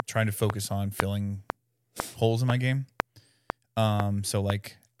 trying to focus on filling holes in my game. So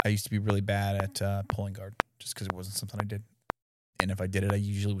like I used to be really bad at pulling guard just because it wasn't something I did, and if I did it, I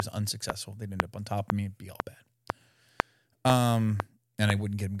usually was unsuccessful. They'd end up on top of me, it'd be all bad. And I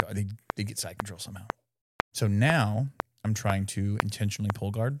wouldn't get them. They'd get side control somehow. So now I'm trying to intentionally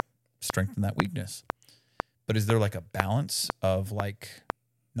pull guard, strengthen that weakness. But is there like a balance of like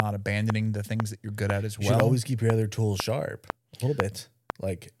not abandoning the things that you're good at as You well? should always keep your other tools sharp a little bit.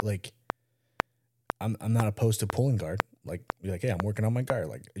 Like I'm not opposed to pulling guard. Like, be like, hey, I'm working on my guard.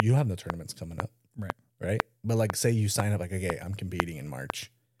 Like, you have no tournaments coming up. Right. But like, say you sign up, like, okay, I'm competing in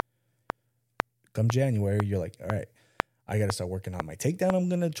March. Come January, you're like, all right, I got to start working on my takedown. I'm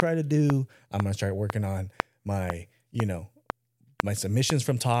going to try to do. I'm going to start working on my, my submissions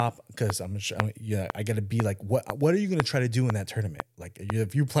from top. Cause I got to be like, what are you going to try to do in that tournament? Like,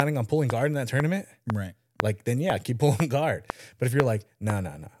 if you're planning on pulling guard in that tournament, Right. like, then yeah, keep pulling guard. But if you're like, no,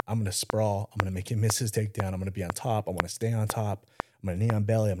 I'm going to sprawl. I'm going to make him miss his takedown. I'm going to be on top. I want to stay on top. I'm going to knee on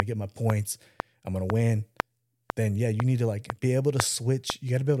belly. I'm going to get my points. I'm going to win. Then yeah, you need to like be able to switch.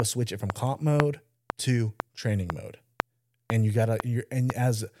 You got to be able to switch it from comp mode to training mode. And and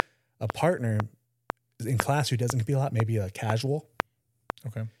as a partner in class who doesn't compete a lot, maybe a casual.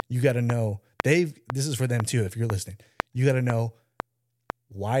 Okay. You got to know this is for them too. If you're listening, you got to know,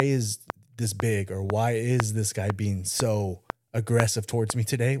 why is this big, or why is this guy being so aggressive towards me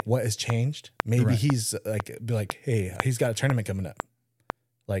today? What has changed? Maybe he's like, be like, hey, he's got a tournament coming up.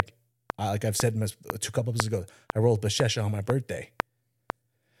 Like I've said 2 couple episodes ago, I rolled Bashesha on my birthday.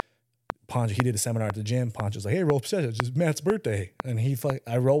 Poncho, he did a seminar at the gym. Poncho's like, hey, roll Bashesha, it's just Matt's birthday. And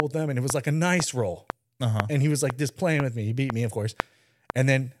I rolled with them, and it was like a nice roll. And he was like just playing with me. He beat me, of course. And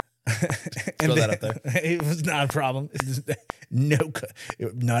then throw that up there. It was not a problem.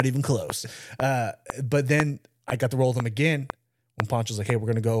 Not even close. But then I got to roll with him again when Poncho's like, hey, we're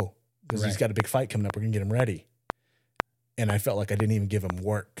going to go because he's got a big fight coming up. We're going to get him ready. And I felt like I didn't even give him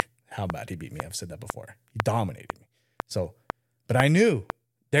work. How bad he beat me. I've said that before. He dominated me. So, but I knew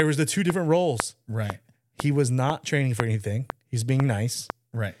there was the 2 different roles. Right. He was not training for anything. He's being nice.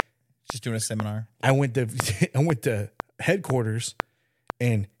 Right. Just doing a seminar. I went to headquarters,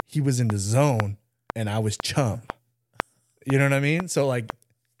 and he was in the zone, and I was chump. You know what I mean? So like,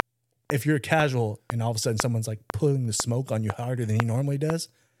 if you're a casual and all of a sudden someone's like pulling the smoke on you harder than he normally does,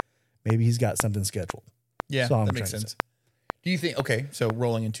 maybe he's got something scheduled. Yeah, that makes sense. Do you think, okay, so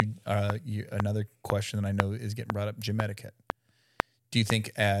rolling into another question that I know is getting brought up, gym etiquette. Do you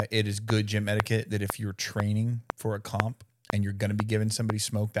think it is good gym etiquette that if you're training for a comp and you're going to be giving somebody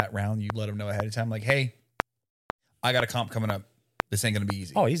smoke that round, you let them know ahead of time, like, hey, I got a comp coming up. This ain't going to be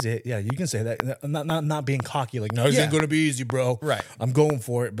easy. Oh, easy. Yeah, you can say that. Not being cocky, like, no, this ain't going to be easy, bro. Right. I'm going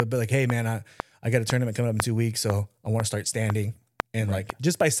for it. But like, hey, man, I got a tournament coming up in 2 weeks, so I want to start standing. And like,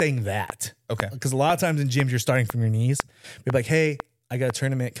 just by saying that. Okay. Because a lot of times in gyms, you're starting from your knees. Be like, hey, I got a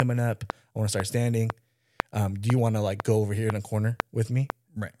tournament coming up. I want to start standing. Do you want to like go over here in a corner with me?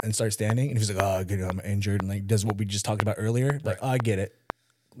 Right. And start standing? And if he's like, oh, good, I'm injured. And like, does what we just talked about earlier. Like, oh, I get it.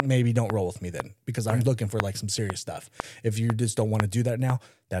 Maybe don't roll with me then, because I'm looking for like some serious stuff. If you just don't want to do that now,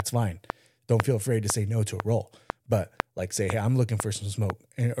 that's fine. Don't feel afraid to say no to a roll. But like, say, hey, I'm looking for some smoke.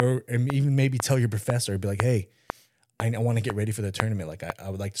 And even maybe tell your professor, be like, hey, I want to get ready for the tournament. Like, I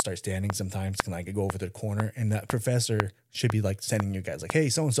would like to start standing sometimes. Can I go over to the corner? And that professor should be like sending you guys like, hey,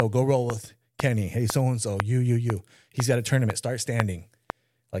 so-and-so, go roll with Kenny. Hey, so-and-so, you. He's got a tournament. Start standing.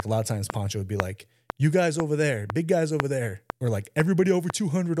 Like a lot of times Poncho would be like, you guys over there, big guys over there. Or like, everybody over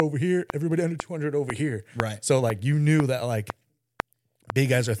 200 over here, everybody under 200 over here. Right. So like, you knew that like big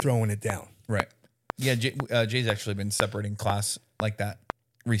guys are throwing it down. Right. Yeah, Jay's actually been separating class like that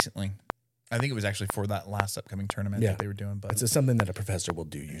recently. I think it was actually for that last upcoming tournament that they were doing. But it's just something that a professor will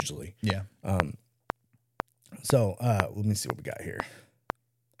do usually. Yeah. So let me see what we got here.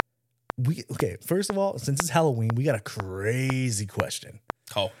 Okay, first of all, since it's Halloween, we got a crazy question.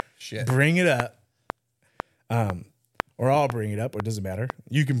 Oh, shit. Bring it up. Or I'll bring it up, or it doesn't matter.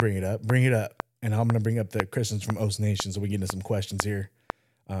 You can bring it up. Bring it up. And I'm going to bring up the Christians from Oast Nation so we get into some questions here.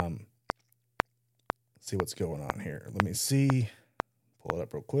 Let's see what's going on here. Let me see. Pull it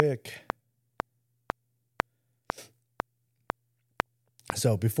up real quick.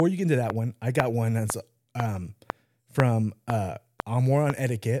 So before you get into that one, I got one that's from more on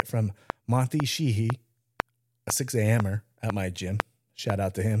etiquette from Monty Sheehy, a 6 a.m.er at my gym. Shout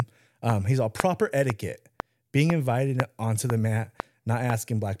out to him. He's all proper etiquette. Being invited onto the mat, not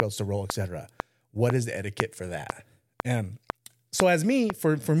asking black belts to roll, etc. What is the etiquette for that? So as me,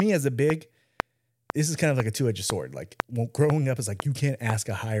 for me as a big, this is kind of like a two-edged sword. Like growing up, it's like you can't ask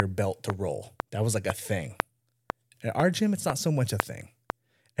a higher belt to roll. That was like a thing. At our gym, it's not so much a thing.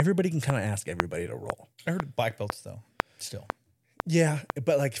 Everybody can kind of ask everybody to roll. I heard black belts though, still. Yeah,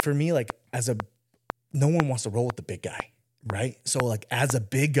 but like for me, like no one wants to roll with the big guy. right? So like as a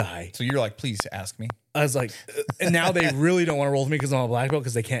big guy, So you're like, please ask me. I was like, and now they really don't want to roll with me because I'm a black belt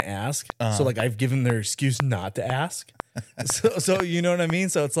because they can't ask. So like I've given their excuse not to ask. So you know what I mean?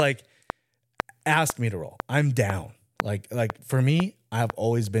 So it's like, ask me to roll. I'm down. Like for me, I've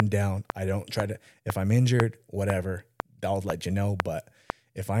always been down. I don't try to, if I'm injured, whatever, I'll let you know. But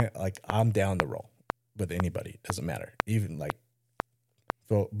if I'm down to roll with anybody. It doesn't matter. Even like,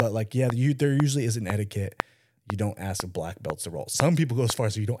 so, but like, yeah, there usually is an etiquette. You don't ask black belts to roll. Some people go as far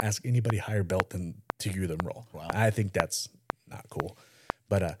as you don't ask anybody higher belt than to you them roll. Wow. I think that's not cool.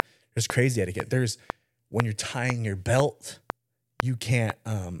 But there's crazy etiquette. There's when you're tying your belt, you can't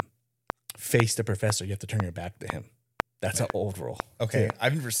face the professor. You have to turn your back to him. That's an old rule. Okay. Yeah.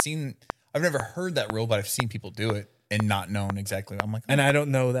 I've never heard that rule, but I've seen people do it and not known exactly. I'm like, And I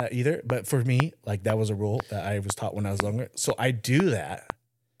don't know that either. But for me, like that was a rule that I was taught when I was younger. So I do that.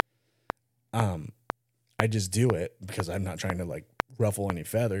 I just do it because I'm not trying to like ruffle any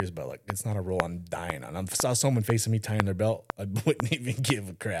feathers, but like it's not a rule I'm dying on. I saw someone facing me tying their belt, I wouldn't even give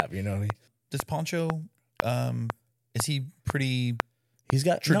a crap. You know what I mean? does Poncho, is he pretty He's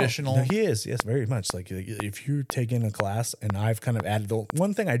got traditional? No, he is. Yes, very much. Like if you're taking a class, and I've kind of added the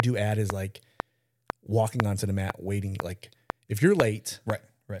one thing I do add is like walking onto the mat, waiting. Like if you're late, Right.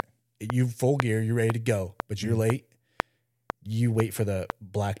 you full gear, you're ready to go, but you're late. You wait for the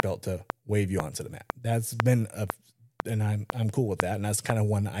black belt to wave you onto the mat. That's been and I'm cool with that, and that's kind of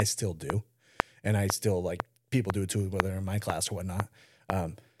one I still do, and I still like people do it too, whether in my class or whatnot.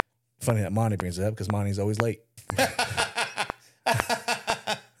 Funny that Monty brings it up because Monty's always late.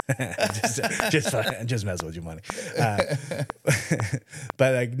 just messing with you, Monty.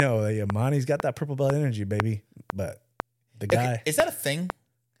 But like no, Monty's got that purple belt energy, baby. But the guy, Okay, is that a thing?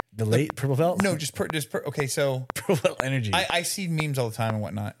 the late purple belt, No, okay. So purple belt energy. I see memes all the time and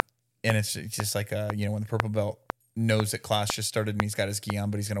whatnot, and it's just like when the purple belt knows that class just started and he's got his gi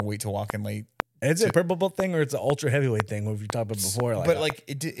on, but he's gonna wait to walk in late. It's a purple belt thing, or it's an ultra heavyweight thing. What we talked about before, like, But like,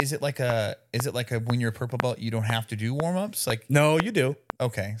 is it like a when you're a purple belt you don't have to do warm ups? Like, no, you do.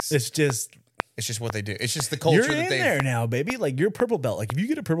 okay, It's just what they do. It's just the culture you're that in they. there now, baby. Like you're purple belt. Like if you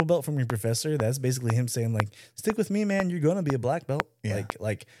get a purple belt from your professor, that's basically him saying like, "Stick with me, man. You're gonna be a black belt." Yeah.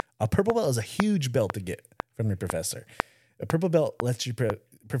 Like a purple belt is a huge belt to get from your professor. A purple belt lets your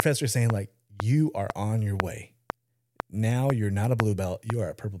professor saying like, "You are on your way. Now you're not a blue belt. You are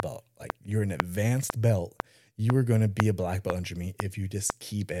a purple belt. Like you're an advanced belt. You are gonna be a black belt under me if you just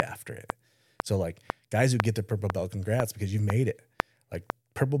keep after it." So like guys who get the purple belt, congrats because you made it. Like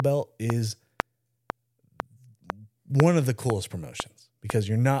purple belt is one of the coolest promotions because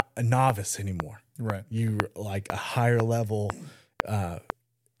you're not a novice anymore. Right. You're like a higher level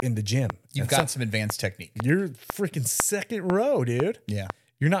in the gym. You've got some advanced technique. You're freaking second row, dude. Yeah.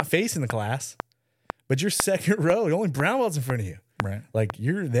 You're not facing the class, but you're second row. The only brown belt's in front of you. Right. Like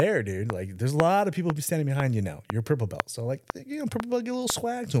you're there, dude. Like there's a lot of people standing behind you now. You're purple belt. So like, purple belt get a little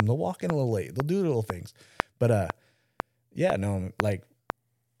swag to them. They'll walk in a little late. They'll do little things. But yeah, no, like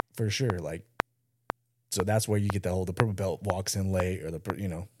for sure. Like, so that's where you get the purple belt walks in late, or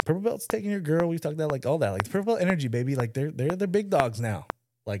purple belt's taking your girl. We talked about like all that, like the purple belt energy, baby. Like they're big dogs now.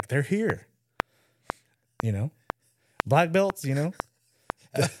 Like they're here. Black belts.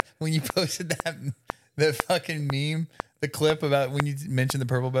 When you posted the fucking meme, the clip about when you mentioned the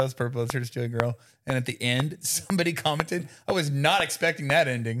purple belts here to steal a girl, and at the end somebody commented, "I was not expecting that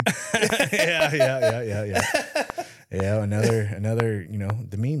ending." Yeah. Yeah, another,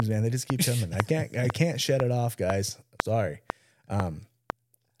 the memes, man, they just keep coming. I can't shut it off, guys. Sorry.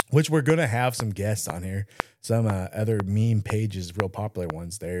 Which we're gonna have some guests on here. Some other meme pages, real popular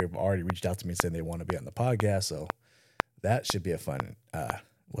ones. They've already reached out to me saying they want to be on the podcast, so that should be a fun.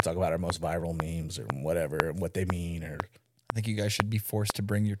 We'll talk about our most viral memes or whatever, and what they mean. Or I think you guys should be forced to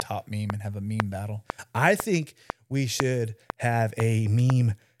bring your top meme and have a meme battle. I think we should have a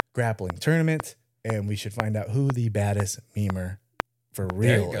meme grappling tournament. And we should find out who the baddest memer for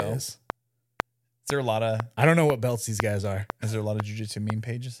real is. Is there a lot of? I don't know what belts these guys are. Is there a lot of jiu-jitsu meme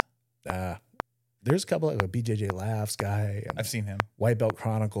pages? There's a couple like a BJJ Laughs guy. I've seen him. White Belt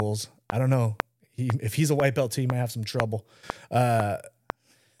Chronicles. I don't know. If he's a white belt too, he might have some trouble.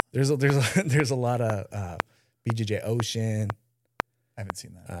 There's a lot of BJJ Ocean. I haven't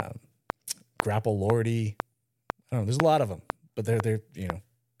seen that. Grapple Lordy. I don't know. There's a lot of them, but they're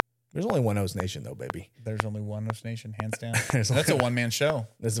There's only one O's Nation, though, baby. There's only one O's Nation, hands down. That's a one-man show.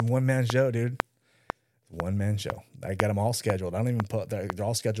 That's a one-man show, dude. One-man show. I got them all scheduled. I don't even they're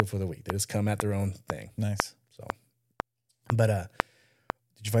all scheduled for the week. They just come at their own thing. Nice. So, but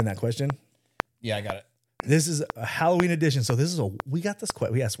did you find that question? Yeah, I got it. This is a Halloween edition. So we got this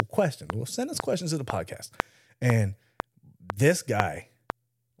we asked questions. Well, send us questions to the podcast. And This guy,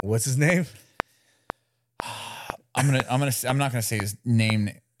 what's his name? I'm not gonna say his name.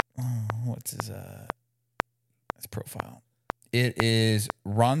 What's his profile? It is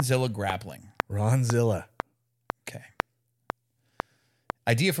Ronzilla Grappling. Ronzilla. Okay.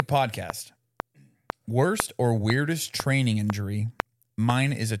 Idea for podcast. Worst or weirdest training injury.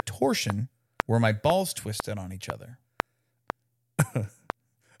 Mine is a torsion where my balls twisted on each other.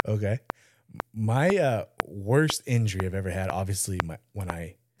 Okay. My worst injury I've ever had, obviously, when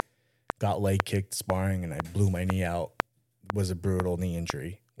I got leg kicked sparring and I blew my knee out, was a brutal knee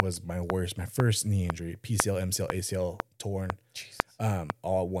injury. Was my first knee injury. PCL, MCL, ACL torn,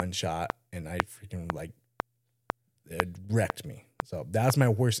 all one shot, and I freaking it wrecked me. So that's my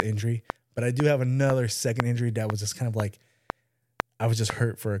worst injury. But I do have another second injury that was just kind of like, I was just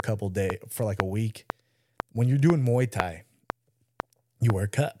hurt for a couple days, for like a week. When you're doing Muay Thai, you wear a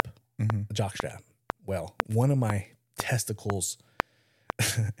cup, a jockstrap. Well, one of my testicles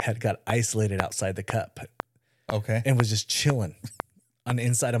had got isolated outside the cup. Okay. And was just chilling on the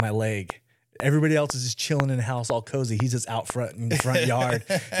inside of my leg. Everybody else is just chilling in the house, all cozy. He's just out front in the front yard.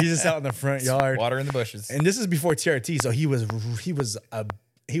 He's just out in the front yard. Water in the bushes. And this is before TRT, so he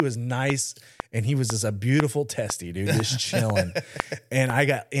was nice, and he was just a beautiful testy, dude, just chilling. And I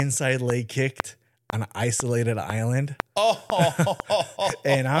got inside leg kicked on an isolated island. Oh,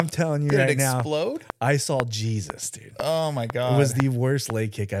 and I'm telling you did right it now, explode? I saw Jesus, dude. Oh my God. It was the worst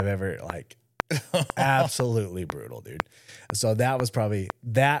leg kick I've ever absolutely brutal, dude. So that was probably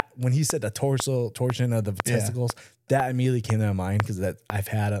that when he said the torsion of the testicles, that immediately came to my mind because that I've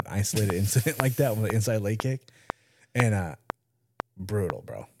had an isolated incident like that with an inside leg kick, and brutal,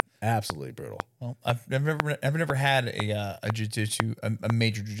 bro, absolutely brutal. Well, I've never had a jiu-jitsu, a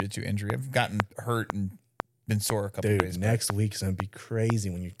major jiu-jitsu injury. I've gotten hurt and been sore a couple Dude, days. next week's gonna be crazy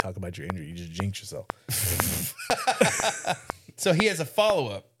when you talk about your injury. You just jinx yourself. So he has a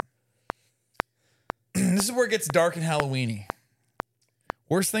follow-up. This is where it gets dark and Halloweeny.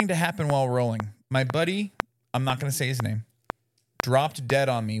 Worst thing to happen while rolling. My buddy, I'm not going to say his name, dropped dead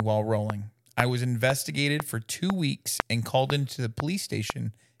on me while rolling. I was investigated for 2 weeks and called into the police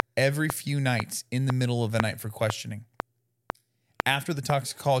station every few nights in the middle of the night for questioning. After the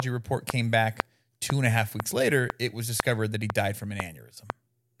toxicology report came back 2.5 weeks later, it was discovered that he died from an aneurysm.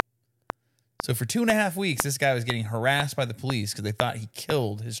 So for 2.5 weeks, this guy was getting harassed by the police because they thought he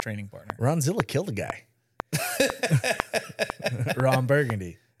killed his training partner. Ronzilla killed a guy. Ron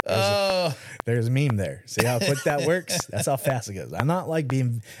Burgundy. There's a meme there. See how quick that works? That's how fast it goes. I'm not like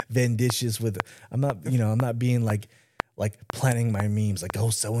being vindicious with. I'm not being like planning my memes. Like,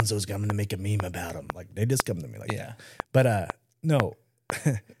 oh, so and so's coming to make a meme about him. Like they just come to me like that. But no.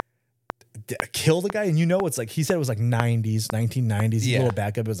 Kill the guy, and it's like he said it was like 1990s. A little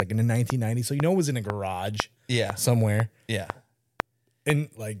backup. It was like in the 1990s, so it was in a garage, somewhere, and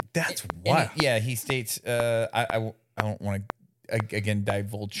like that's wild. He states, I don't want to again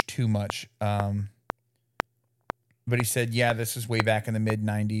divulge too much, but he said, this was way back in the mid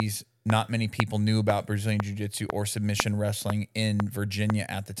 90s. Not many people knew about Brazilian Jiu-Jitsu or submission wrestling in Virginia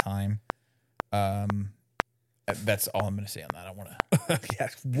at the time. That's all I'm going to say on that. I want to. Yeah,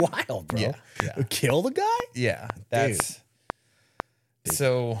 it's wild, bro. Yeah. Kill the guy? Yeah, that's. Dude.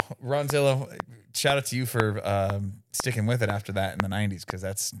 So, Ronzilla, shout out to you for sticking with it after that in the 90s because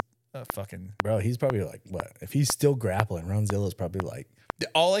that's a fucking. Bro, he's probably like, what? If he's still grappling, Ronzilla's probably like.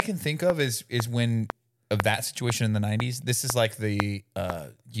 All I can think of is when, of that situation in the 90s, this is like the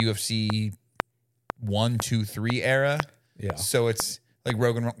UFC 1, 2, 3 era. Yeah. So it's. Like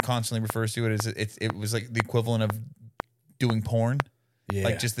Rogan constantly refers to it as it was like the equivalent of doing porn. Yeah.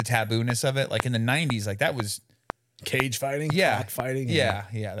 Like just the tabooness of it. Like in the 90s, like that was cage fighting, cockfighting. Yeah.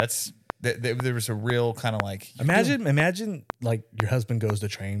 There was a real kind of like imagine like your husband goes to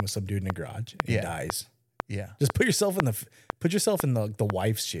train with some dude in the garage and dies. Yeah. Just put yourself in the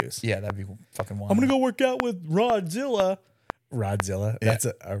wife's shoes. Yeah, that'd be fucking wild. I'm gonna go work out with Rodzilla. Rodzilla. Yeah. That's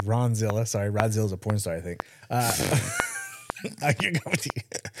a Ronzilla. Sorry, Rodzilla's a porn star, I think.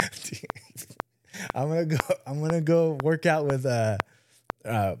 I'm gonna go work out with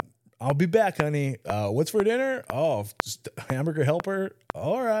I'll be back, honey. What's for dinner? Oh, just hamburger helper.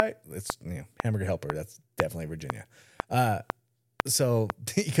 All right. It's hamburger helper. That's definitely Virginia. So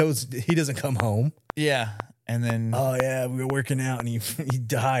he doesn't come home. Yeah. And then we were working out and he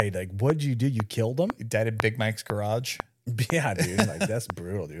died. Like, what'd you do? You killed him? He died at Big Mike's garage. Yeah, dude. Like that's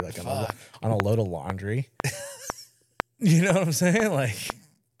brutal, dude. Like on a load of laundry. You know what I'm saying? Like,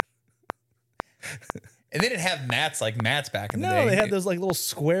 and they didn't have mats like mats back in the day. No, they had those like little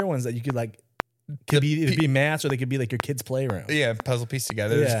square ones that you could like. It'd be mats, or they could be like your kid's playroom. Yeah, puzzle piece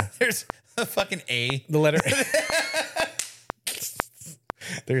together. There's a fucking A. The letter.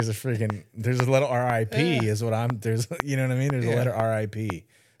 There's a little RIP is what you know what I mean? There's a letter RIP.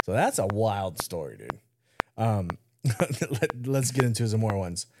 So that's a wild story, dude. Let's get into some more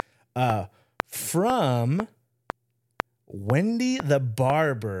ones. From Wendy the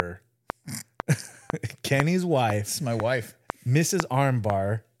Barber, Kenny's wife. This is my wife. Mrs.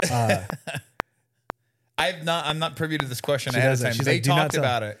 Armbar. I'm not privy to this question ahead of time. They like, talked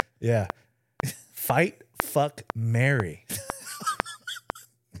about it. Yeah. Fight, fuck, marry.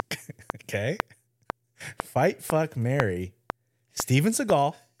 Okay. Fight, fuck, marry. Steven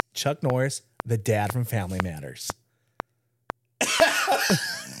Seagal, Chuck Norris, the dad from Family Matters.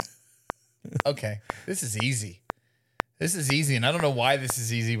 Okay. This is easy. And I don't know why this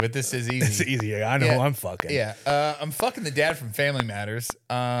is easy, but this is easy. It's easy. I know who I'm fucking. Yeah. I'm fucking the dad from Family Matters.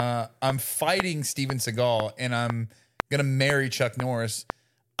 I'm fighting Steven Seagal, and I'm going to marry Chuck Norris.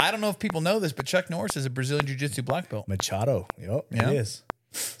 I don't know if people know this, but Chuck Norris is a Brazilian Jiu-Jitsu black belt. Machado. Yep, yeah. He is.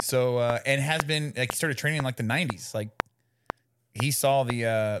 So, and has been, like, he started training in, like, the 90s. Like, he saw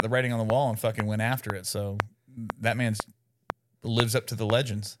the writing on the wall and fucking went after it. So, that man lives up to the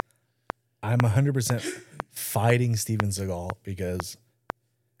legends. I'm 100% fighting Steven Seagal because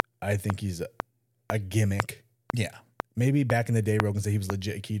I think he's a gimmick. Yeah. Maybe back in the day, Rogan said he was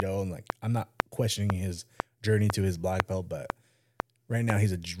legit keto, and like I'm not questioning his journey to his black belt, but right now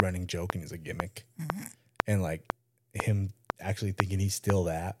he's a running joke and he's a gimmick. Mm-hmm. And like him actually thinking he's still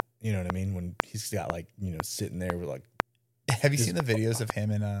that, you know what I mean? When he's got like, you know, sitting there with like. Have you seen the videos of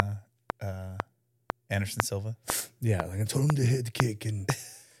him and Anderson Silva? Yeah, like I told him to hit the kick and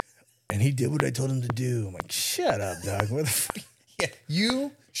he did what I told him to do. I'm like, shut up, dog. What the fuck? Yeah,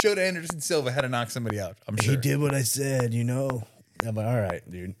 you showed Anderson Silva how to knock somebody out. I'm sure he did what I said. You know, I'm like, all right,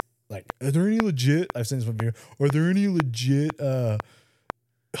 dude. Like, are there any legit? I've seen this one video. Are there any legit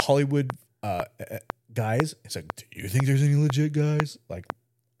Hollywood guys? It's like, do you think there's any legit guys? Like,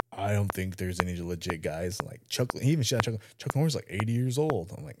 I don't think there's any legit guys. Like Chuck, he even shot Chuck Norris like 80 years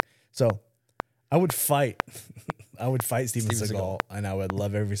old. I'm like, so I would fight. I would fight Steven Seagal, and I would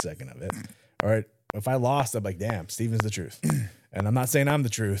love every second of it. All right. If I lost, I'm like, damn, Steven's the truth. And I'm not saying I'm the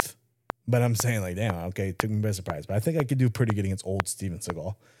truth, but I'm saying like, damn, okay, it took me by surprise. But I think I could do pretty good against old Steven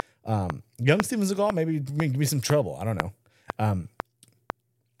Seagal. Young Steven Seagal, maybe give me some trouble. I don't know. I'm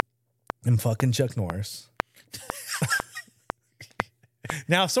fucking Chuck Norris.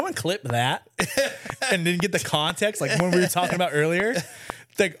 Now, if someone clipped that and didn't get the context, like when we were talking about earlier,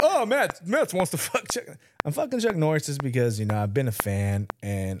 like, oh, Matt wants to fuck Chuck. I'm fucking Chuck Norris just because, you know, I've been a fan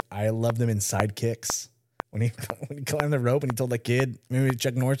and I loved him in Sidekicks. When he climbed the rope and he told that kid, maybe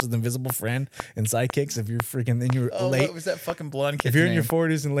Chuck Norris was the invisible friend in Sidekicks. If you're freaking in your late, what was that fucking blonde kid? If you're in your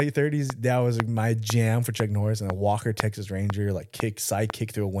 40s and late 30s, that was my jam for Chuck Norris and a Walker Texas Ranger, like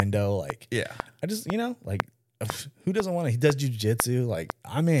sidekick through a window. Like, yeah, I just, you know, like, who doesn't want to? He does jujitsu. Like,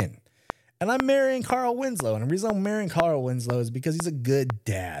 I'm in. And I'm marrying Carl Winslow. And the reason I'm marrying Carl Winslow is because he's a good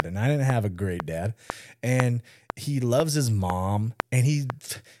dad. And I didn't have a great dad. And he loves his mom. And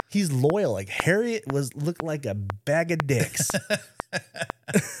he's loyal. Like Harriet looked like a bag of dicks.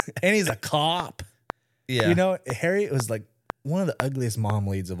 And he's a cop. Yeah. You know, Harriet was like one of the ugliest mom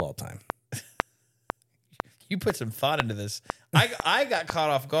leads of all time. You put some thought into this. I got caught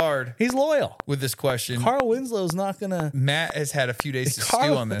off guard. He's loyal with this question. Carl Winslow's not gonna. Matt has had a few days to stew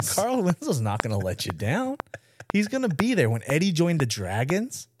on this. Carl Winslow's not gonna let you down. He's gonna be there when Eddie joined the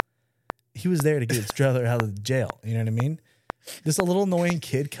Dragons. He was there to get his brother out of jail. You know what I mean? This a little annoying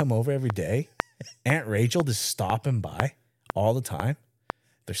kid come over every day. Aunt Rachel just stopping by all the time.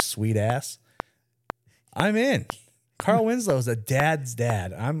 They're sweet ass. I'm in. Carl Winslow is a dad's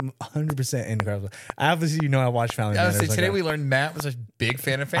dad. I'm 100% in Carl. Obviously, you know I watch Family Matters. Today we learned Matt was a big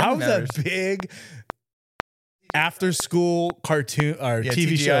fan of Family Matters. I was a big after-school cartoon or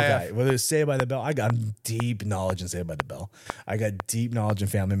TV show guy. Whether it's Saved by the Bell, I got deep knowledge in Saved by the Bell. I got deep knowledge in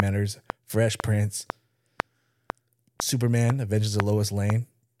Family Matters, Fresh Prince, Superman, Adventures of Lois Lane.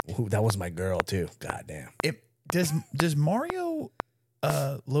 Ooh, that was my girl too. God damn. Does Mario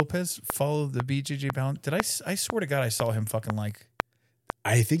Lopez follow the BJJ balance? I swear to God I saw him fucking like.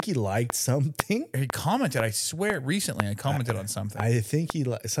 I think he liked something. He commented. I swear recently I commented on something. I think he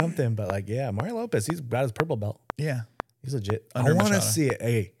liked something, but like, yeah, Mario Lopez, he's got his purple belt. Yeah, he's legit. Under I want to Machado. see it.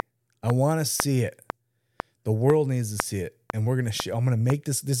 Hey, I want to see it. The world needs to see it, and we're gonna. I'm gonna make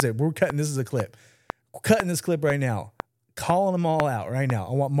this. We're cutting. This is a clip. We're cutting this clip right now. Calling them all out right now.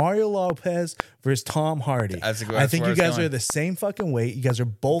 I want Mario Lopez versus Tom Hardy. I think you guys are the same fucking weight. You guys are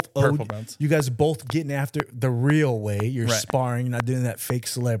both purple belts. You guys are both getting after the real way. You're sparring. You're not doing that fake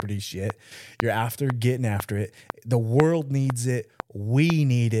celebrity shit. You're after getting after it. The world needs it. We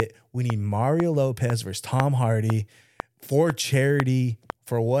need it. We need Mario Lopez versus Tom Hardy for charity.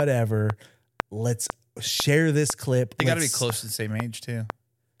 for whatever. Let's share this clip. They got to be close to the same age too.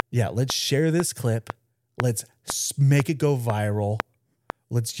 Yeah, let's share this clip. Let's make it go viral.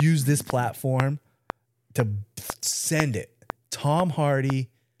 Let's use this platform to send it. Tom Hardy,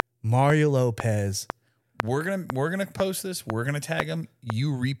 Mario Lopez. We're gonna post this. We're gonna tag them.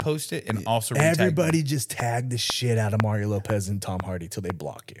 You repost it and also retag Everybody them. just tag the shit out of Mario Lopez and Tom Hardy till they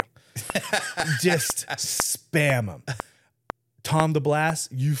block you. Just spam them. Tom the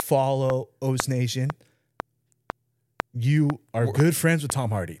Blast, you follow O's Nation. You are good friends with Tom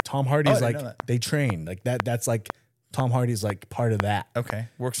Hardy. Tom Hardy's like they train like that. That's like Tom Hardy's like part of that. Okay,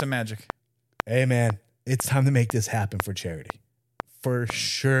 work some magic. Hey man, it's time to make this happen for charity. For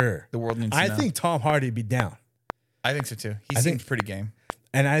sure. The world needs to know. I think Tom Hardy would be down. I think so too. He seems pretty game.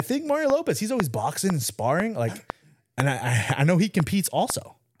 And I think Mario Lopez, he's always boxing and sparring. Like, and I know he competes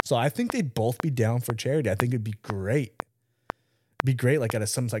also. So I think they'd both be down for charity. I think it'd be great. Be great, like at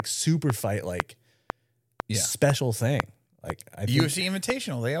some like super fight, like special thing. Like I think, UFC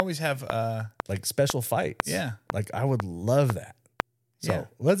Invitational. They always have like special fights. Yeah. Like I would love that. So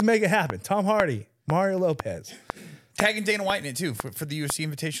let's make it happen. Tom Hardy, Mario Lopez. Tagging Dana White in it too for the UFC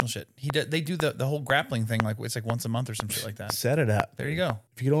Invitational shit. They do the whole grappling thing like it's like once a month or some shit like that. Set it up. There you go.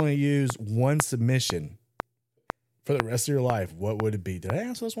 If you could only use one submission for the rest of your life, what would it be? Did I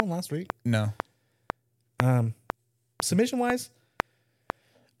answer this one last week? No. Submission wise,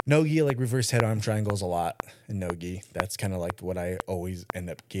 no-gi, like reverse head arm triangles a lot in no-gi. That's kind of like what I always end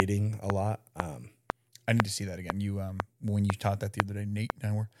up getting a lot. I need to see that again. You when you taught that the other day, Nate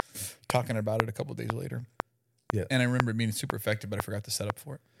and I were talking about it a couple of days later. Yeah. And I remember it being super effective, but I forgot the setup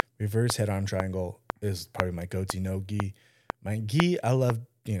for it. Reverse head arm triangle is probably my go-to no-gi. My gi, I love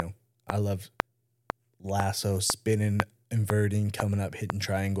lasso, spinning, inverting, coming up, hitting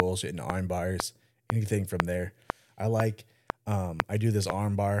triangles, hitting arm bars, anything from there. I like, I do this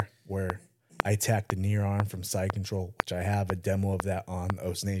arm bar where I attack the near arm from side control, which I have a demo of that on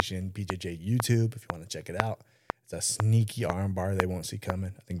O's Nation BJJ YouTube if you want to check it out. It's a sneaky arm bar they won't see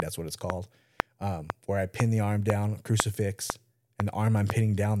coming. I think that's what it's called. Where I pin the arm down, crucifix, and the arm I'm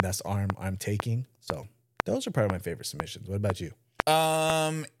pinning down, that's the arm I'm taking. So those are probably my favorite submissions. What about you?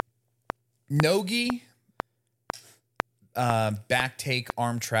 No-gi, back take,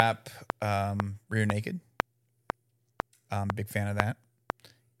 arm trap, rear naked. Big fan of that.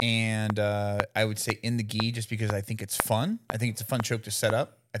 And I would say in the gi just because I think it's fun. I think it's a fun choke to set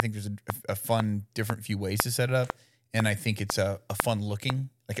up. I think there's a fun, different few ways to set it up. And I think it's a fun looking.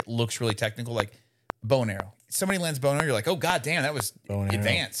 Like it looks really technical, like bow and arrow. Somebody lands bow and arrow, you're like, oh god damn, that was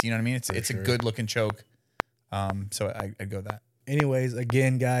advanced. You know what I mean? It's a good looking choke. So I'd go that. Anyways,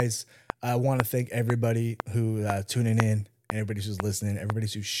 again, guys, I want to thank everybody who tuning in, everybody who's listening, everybody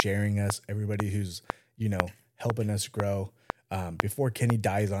who's sharing us, everybody who's helping us grow. Before Kenny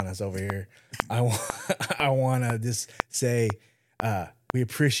dies on us over here, I want to just say we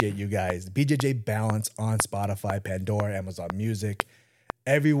appreciate you guys. BJJ Balance on Spotify, Pandora, Amazon Music.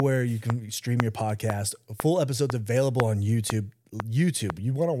 Everywhere you can stream your podcast. Full episodes available on YouTube.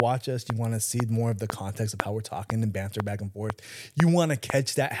 You want to watch us, you want to see more of the context of how we're talking and banter back and forth. You want to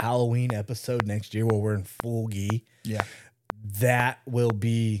catch that Halloween episode next year where we're in full gi. Yeah. That will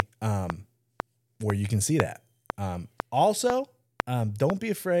be where you can see that. Also, don't be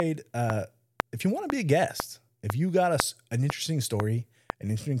afraid if you want to be a guest. If you got an interesting story,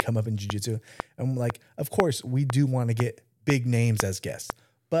 an interesting come up in jiu-jitsu, and of course, we do want to get big names as guests,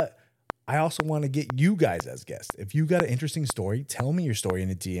 but I also want to get you guys as guests. If you got an interesting story, tell me your story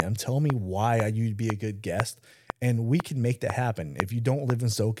in a DM. Tell me why you'd be a good guest, and we can make that happen. If you don't live in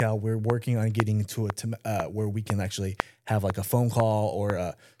SoCal, we're working on getting to where we can actually have like a phone call or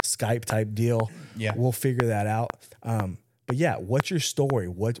a Skype type deal. Yeah, we'll figure that out. But yeah, what's your story?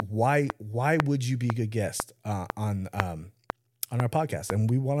 Why would you be a good guest on our podcast? And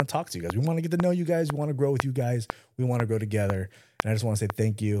we want to talk to you guys. We want to get to know you guys. We want to grow with you guys. We want to grow together. And I just want to say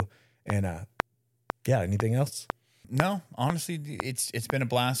thank you. And anything else? No, honestly, it's been a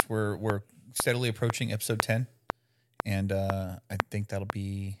blast. We're steadily approaching episode 10, and I think that'll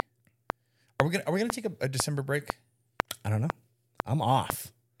be. Are we gonna take a December break? I don't know. I'm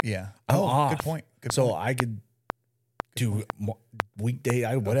off. Yeah. I'm off. Good point. So I could do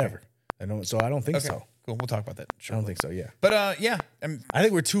weekday, whatever. I don't think so. Cool. We'll talk about that. Sure. I don't think so. Yeah. But I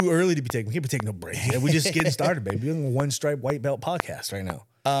think we're too early to be taking. We can't be taking no break. We just getting started, baby. We're on one stripe white belt podcast right now.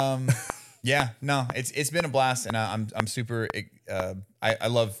 Yeah. No. It's been a blast, and I'm super. I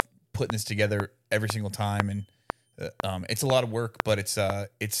love putting this together every single time, and it's a lot of work, but it's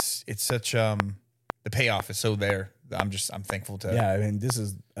such the payoff is so there. I'm thankful to. Yeah. I mean, this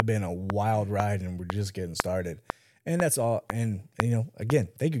has been a wild ride, and we're just getting started. And that's all. And again,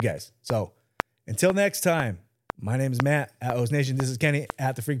 thank you guys. So until next time, my name is Matt at O's Nation. This is Kenny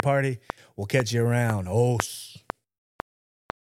at the Freak Party. We'll catch you around. Os.